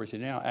can share with you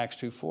now, Acts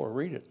 2:4.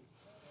 Read it.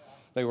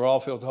 They were all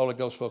filled with the Holy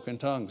Ghost, spoke in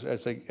tongues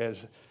as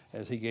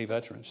he gave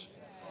utterance.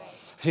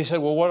 She said,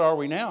 well, what are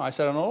we now? I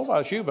said, I don't know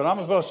about you, but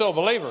I'm still a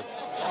believer.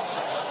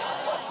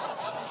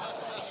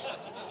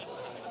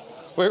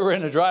 We were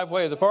in the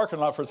driveway of the parking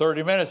lot for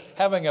 30 minutes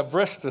having a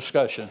brisk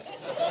discussion.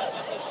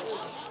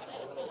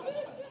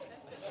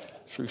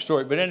 True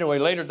story. But anyway,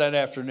 later that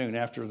afternoon,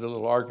 after the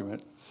little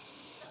argument,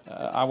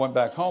 I went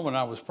back home and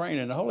I was praying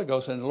in the Holy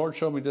Ghost, and the Lord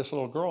showed me this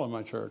little girl in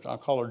my church. I'll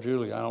call her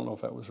Julie. I don't know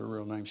if that was her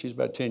real name. She's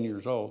about 10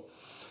 years old.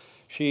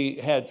 She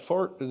had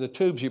the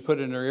tubes you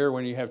put in her ear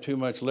when you have too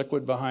much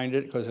liquid behind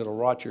it, because it'll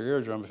rot your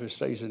eardrum if it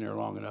stays in there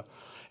long enough.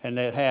 And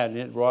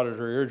it rotted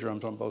her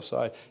eardrums on both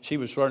sides. She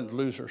was starting to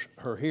lose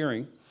her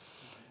hearing.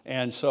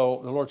 And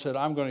so the Lord said,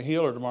 I'm going to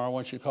heal her tomorrow. I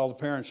want you to call the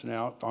parents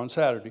now on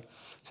Saturday.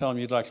 Tell them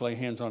you'd like to lay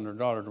hands on their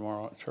daughter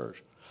tomorrow at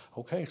church.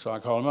 Okay, so I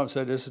called him up and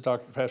said, this is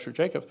Pastor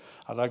Jacob.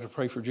 I'd like to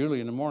pray for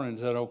Julie in the morning.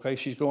 He said, okay,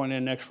 she's going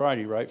in next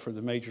Friday, right, for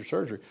the major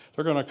surgery.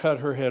 They're going to cut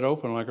her head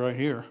open like right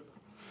here.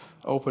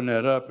 Open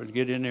that up and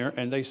get in there.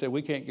 And they said,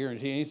 we can't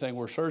guarantee anything.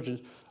 We're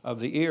surgeons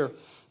of the ear,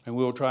 and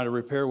we'll try to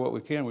repair what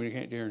we can. We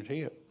can't guarantee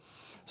it.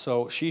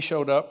 So she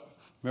showed up.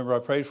 Remember, I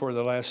prayed for her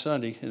the last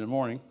Sunday in the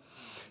morning.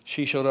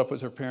 She showed up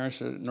with her parents.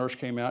 The nurse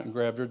came out and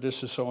grabbed her.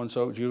 This is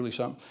so-and-so, Julie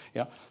something.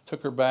 Yeah,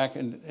 took her back,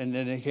 and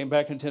then they came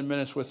back in 10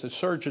 minutes with the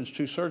surgeons.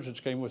 2 surgeons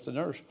came with the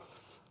nurse.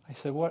 I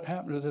said, what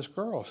happened to this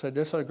girl? I said,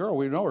 this is a girl.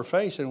 We know her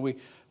face, and we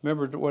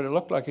remembered what it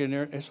looked like in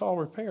there. It's all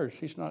repaired.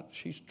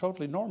 She's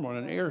totally normal,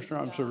 and the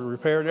eardrums are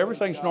repaired.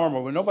 Everything's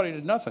normal, but nobody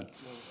did nothing.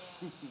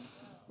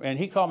 And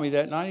he called me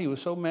that night. He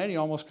was so mad, he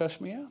almost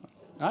cussed me out.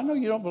 I know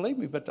you don't believe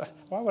me, but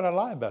why would I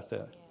lie about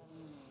that?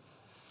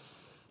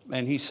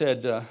 And he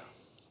said,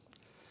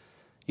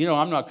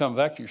 I'm not coming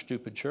back to your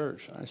stupid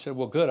church. I said,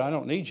 well, good, I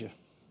don't need you.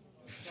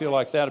 If you feel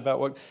like that about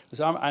what,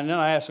 and then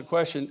I asked a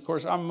question. Of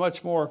course,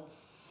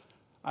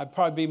 I'd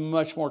probably be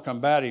much more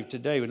combative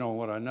today knowing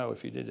what I know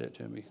if you did that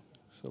to me.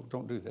 So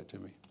don't do that to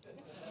me.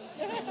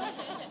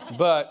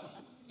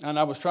 And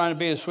I was trying to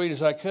be as sweet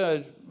as I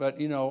could,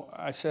 but,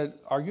 I said,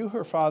 are you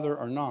her father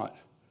or not?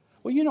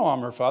 Well, I'm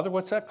her father.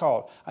 What's that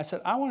called? I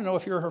said, I want to know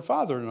if you're her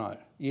father or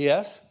not.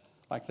 Yes,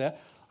 like that.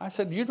 I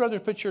said, you'd rather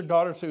put your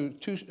daughter through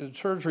 2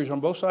 surgeries on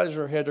both sides of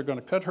her head. They're going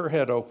to cut her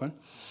head open.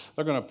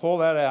 They're going to pull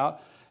that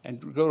out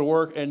and go to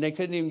work, and they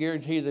couldn't even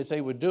guarantee that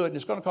they would do it. And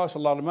it's going to cost a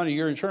lot of money.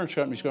 Your insurance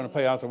company's going to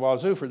pay out the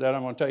wazoo for that,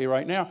 I'm going to tell you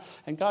right now.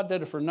 And God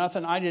did it for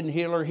nothing. I didn't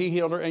heal her. He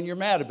healed her, and you're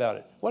mad about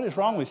it. What is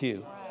wrong with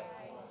you?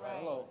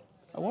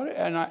 Right.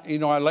 And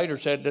I later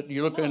said that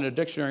you look in the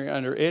dictionary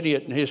under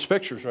idiot, and his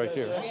picture's right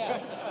there. Yeah.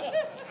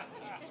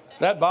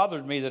 That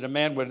bothered me, that a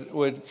man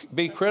would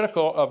be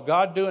critical of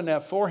God doing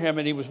that for him,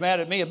 and he was mad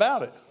at me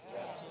about it.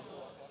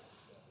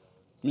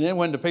 And then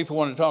when the people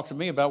wanted to talk to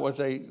me about what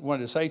they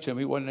wanted to say to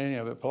me, wasn't any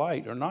of it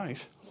polite or nice.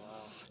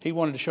 He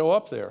wanted to show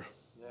up there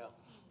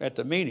at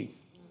the meeting.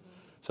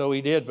 So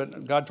he did,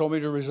 but God told me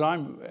to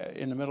resign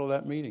in the middle of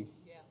that meeting.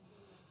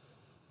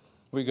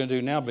 What are you going to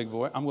do now, big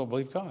boy? I'm going to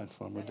believe God. That's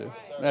what I'm going to do.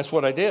 That's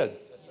what I did.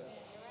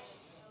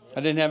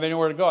 I didn't have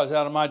anywhere to go. I was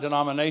out of my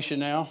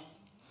denomination now.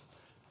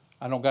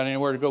 I don't got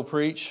anywhere to go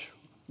preach.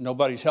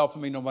 Nobody's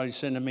helping me. Nobody's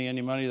sending me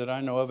any money that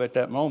I know of at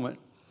that moment.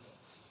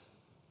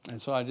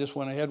 And so I just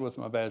went ahead with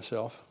my bad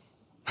self.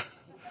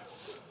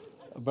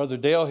 Brother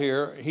Dale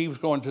here, he was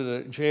going to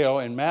the jail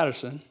in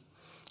Madison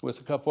with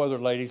a couple other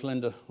ladies,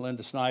 Linda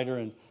Snyder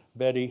and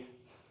Betty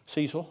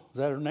Cecil. Is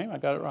that her name? I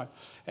got it right.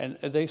 And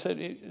they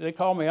said, they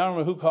called me. I don't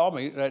know who called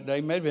me that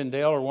day. May have been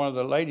Dale or one of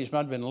the ladies. Might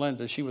have been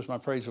Linda. She was my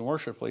praise and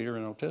worship leader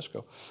in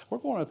Otisco. We're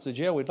going up to the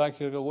jail. We'd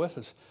like you to go with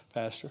us,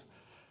 Pastor.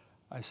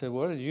 I said,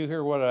 well, did you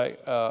hear what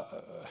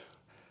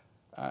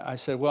I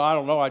said, well, I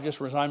don't know. I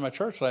just resigned my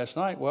church last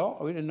night. Well,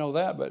 we didn't know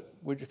that, but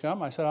would you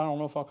come? I said, I don't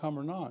know if I'll come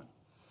or not.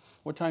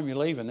 What time are you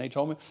leaving? They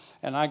told me.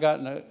 And I got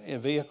in a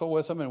vehicle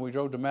with them, and we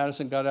drove to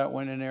Madison, got out,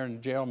 went in there in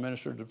the jail,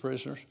 ministered to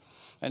prisoners.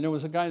 And there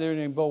was a guy there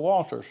named Bill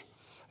Walters.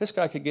 This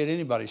guy could get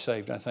anybody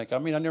saved, I think. I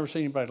mean, I've never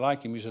seen anybody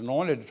like him. He's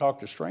anointed to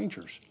talk to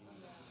strangers.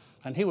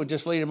 And he would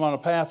just lead them on a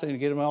path and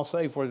get them all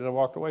saved before they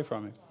walked away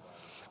from him.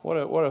 What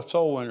a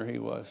soul winner he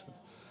was.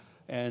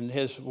 And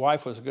his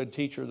wife was a good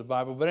teacher of the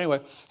Bible. But anyway,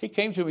 he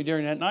came to me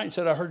during that night and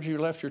said, I heard you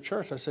left your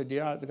church. I said,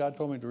 yeah, God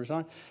told me to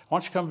resign. Why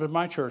don't you come to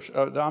my church?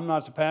 I'm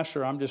not the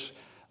pastor. I'm just,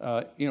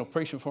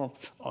 preaching for him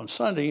on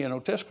Sunday in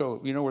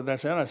Otisco. You know where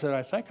that's at? I said,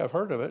 I think I've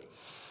heard of it.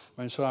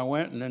 And so I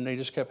went, and then they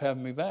just kept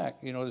having me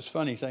back. This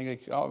funny thing, they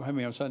have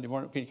me on Sunday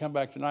morning. Can you come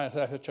back tonight? I said,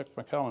 I have to check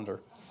my calendar.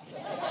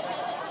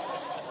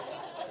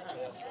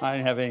 I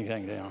didn't have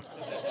anything down.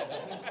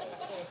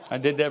 I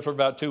did that for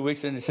about 2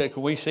 weeks, and they said,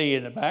 can we see you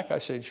in the back? I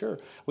said, sure.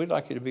 We'd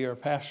like you to be our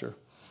pastor.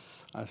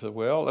 I said,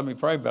 well, let me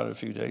pray about it a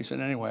few days.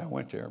 And anyway, I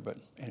went there. But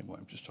anyway,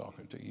 I'm just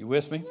talking to you. You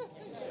with me?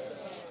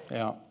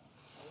 Yeah.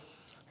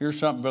 Here's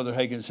something Brother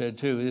Hagin said,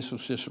 too. This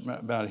was just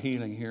about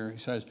healing here. He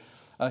says,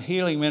 a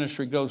healing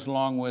ministry goes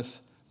along with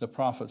the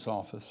prophet's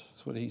office.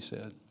 That's what he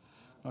said.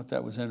 I thought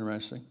that was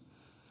interesting.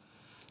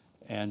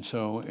 And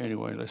so,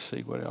 anyway, let's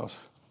see what else.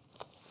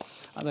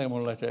 I think I'm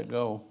going to let that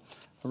go.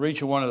 I'll read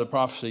you one of the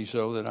prophecies,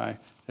 though, that I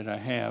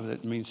have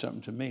that means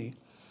something to me.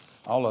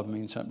 All of them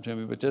mean something to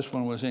me, but this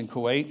one was in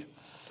Kuwait.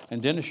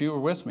 And Dennis, you were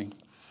with me.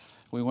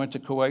 We went to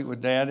Kuwait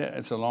with Dad.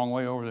 It's a long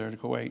way over there to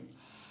Kuwait.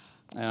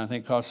 And I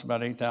think it cost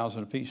about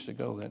 $8,000 a piece to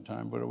go that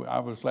time. But I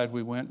was glad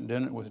we went, and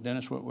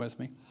Dennis went with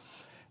me.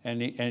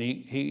 And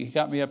he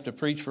got me up to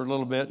preach for a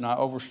little bit, and I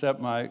overstepped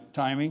my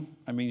timing.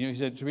 I mean, he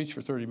said to preach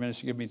for 30 minutes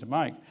to give me the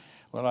mic.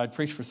 Well, I'd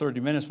preached for 30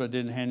 minutes, but I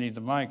didn't hand him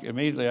the mic.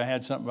 Immediately, I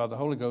had something about the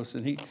Holy Ghost,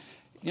 and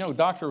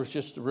doctor was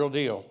just the real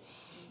deal.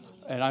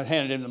 And I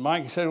handed him the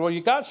mic. He said, well,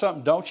 you got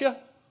something, don't you?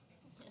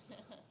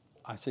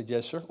 I said,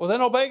 yes, sir. Well,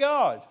 then obey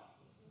God.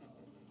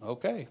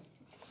 Okay.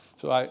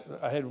 So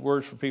I had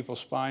words for people's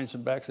spines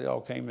and backs. They all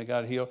came, they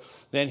got healed.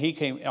 Then he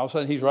came, all of a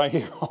sudden he's right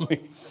here on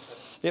me.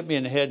 Hit me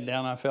in the head and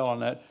down. I fell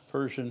on that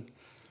Persian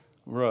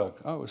rug.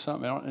 Oh, it was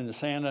something in the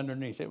sand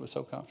underneath. It was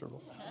so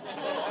comfortable.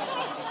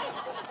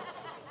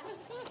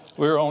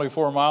 We were only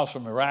 4 miles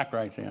from Iraq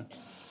right then.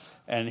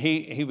 And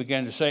he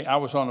began to say, I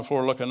was on the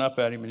floor looking up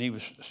at him, and he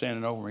was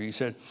standing over me. He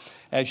said,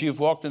 as you've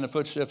walked in the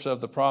footsteps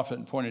of the prophet,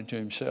 and pointed to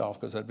himself,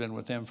 because I've been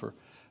with him for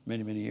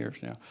many, many years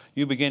now,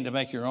 you begin to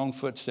make your own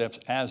footsteps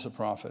as a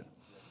prophet.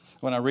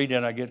 When I read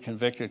that, I get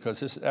convicted, because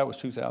that was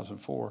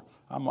 2004.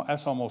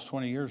 That's almost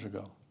 20 years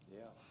ago.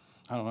 Yeah.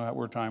 I don't know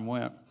where time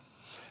went.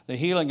 The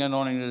healing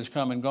anointing that has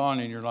come and gone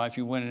in your life,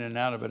 you went in and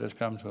out of it, has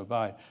come to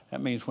abide.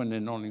 That means when the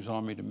anointing's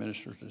on me to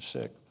minister to the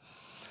sick.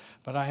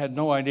 But I had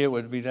no idea it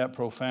would be that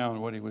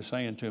profound, what he was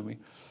saying to me.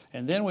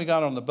 And then we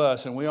got on the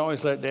bus, and we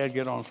always let Dad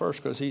get on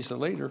first because he's the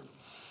leader.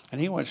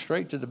 And he went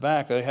straight to the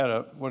back. They had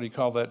what do you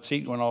call that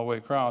seat, went all the way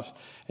across.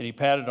 And he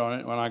patted on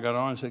it when I got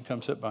on and said,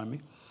 come sit by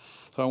me.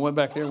 So I went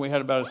back there, and we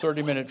had about a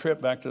 30-minute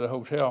trip back to the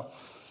hotel.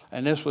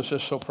 And this was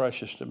just so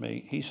precious to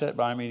me. He sat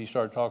by me, and he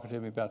started talking to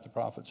me about the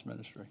prophet's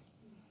ministry.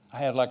 I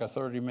had like a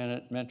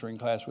 30-minute mentoring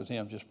class with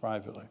him just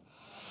privately.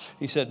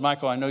 He said,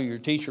 Michael, I know you're a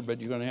teacher, but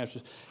you're going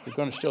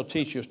to still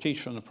teach. You'll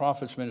teach from the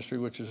prophet's ministry,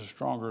 which is a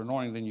stronger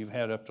anointing than you've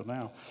had up to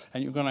now.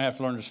 And you're going to have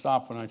to learn to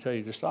stop when I tell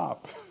you to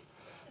stop.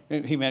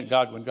 He meant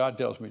God when God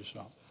tells me to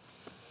stop.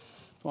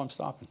 So I'm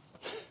stopping.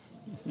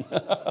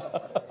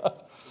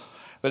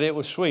 But it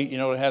was sweet,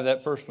 to have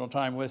that personal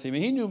time with him.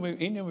 He knew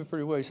me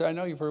pretty well. He said, I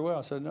know you pretty well.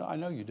 I said, no, I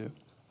know you do.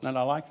 And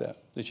I like that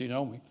you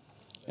know me.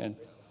 And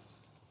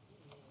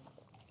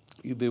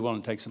you'd be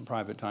willing to take some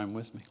private time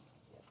with me.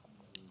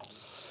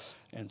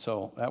 And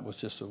so that was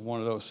just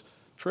one of those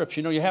trips.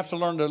 You have to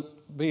learn to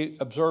be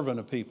observant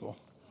of people.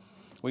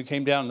 We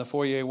came down in the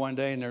foyer one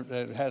day, and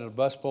they had a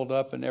bus pulled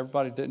up, and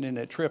everybody in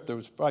that trip, there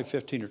was probably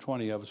 15 or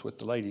 20 of us with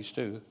the ladies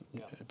too,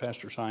 yeah.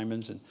 Pastor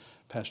Simons and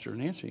Pastor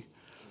Nancy,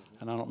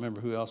 and I don't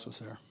remember who else was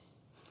there.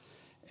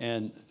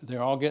 And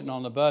they're all getting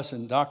on the bus,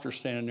 and Doctor's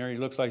standing there. He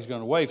looks like he's going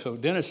to wave. So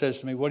Dennis says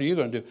to me, what are you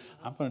going to do?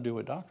 I'm going to do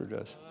what Doctor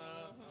does.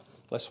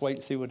 Let's wait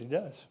and see what he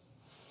does.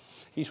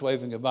 He's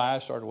waving goodbye. I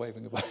started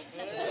waving goodbye.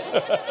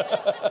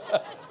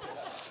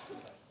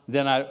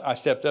 Then I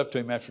stepped up to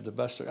him after the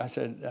bus. I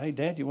said, hey,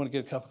 Dad, you want to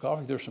get a cup of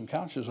coffee? There's some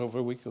couches over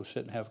there. We can go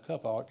sit and have a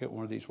cup. I'll get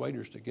one of these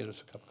waiters to get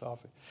us a cup of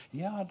coffee.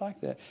 Yeah, I'd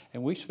like that.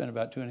 And we spent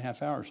about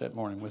 2.5 hours that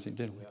morning with him,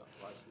 didn't we?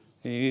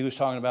 Yeah, he was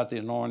talking about the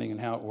anointing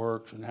and how it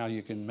works and how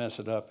you can mess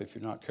it up if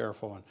you're not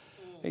careful. And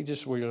we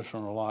just learned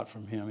a lot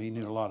from him. He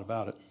knew a lot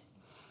about it.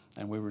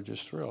 And we were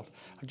just thrilled.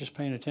 I was just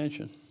paying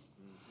attention.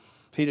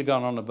 If he'd have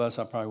gone on the bus,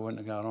 I probably wouldn't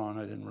have got on.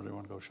 I didn't really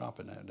want to go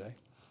shopping that day.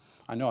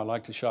 I know I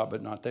like to shop,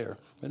 but not there.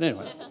 But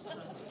anyway.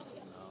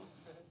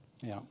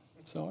 Yeah,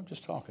 so I'm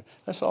just talking.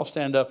 Let's all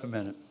stand up a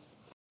minute.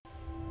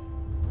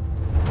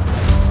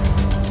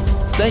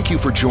 Thank you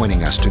for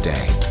joining us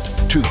today.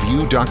 To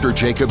view Dr.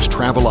 Jacobs'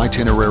 travel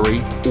itinerary,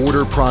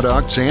 order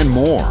products, and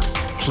more,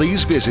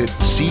 please visit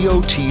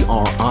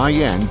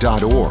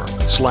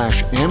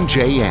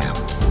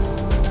cotrin.org/MJM.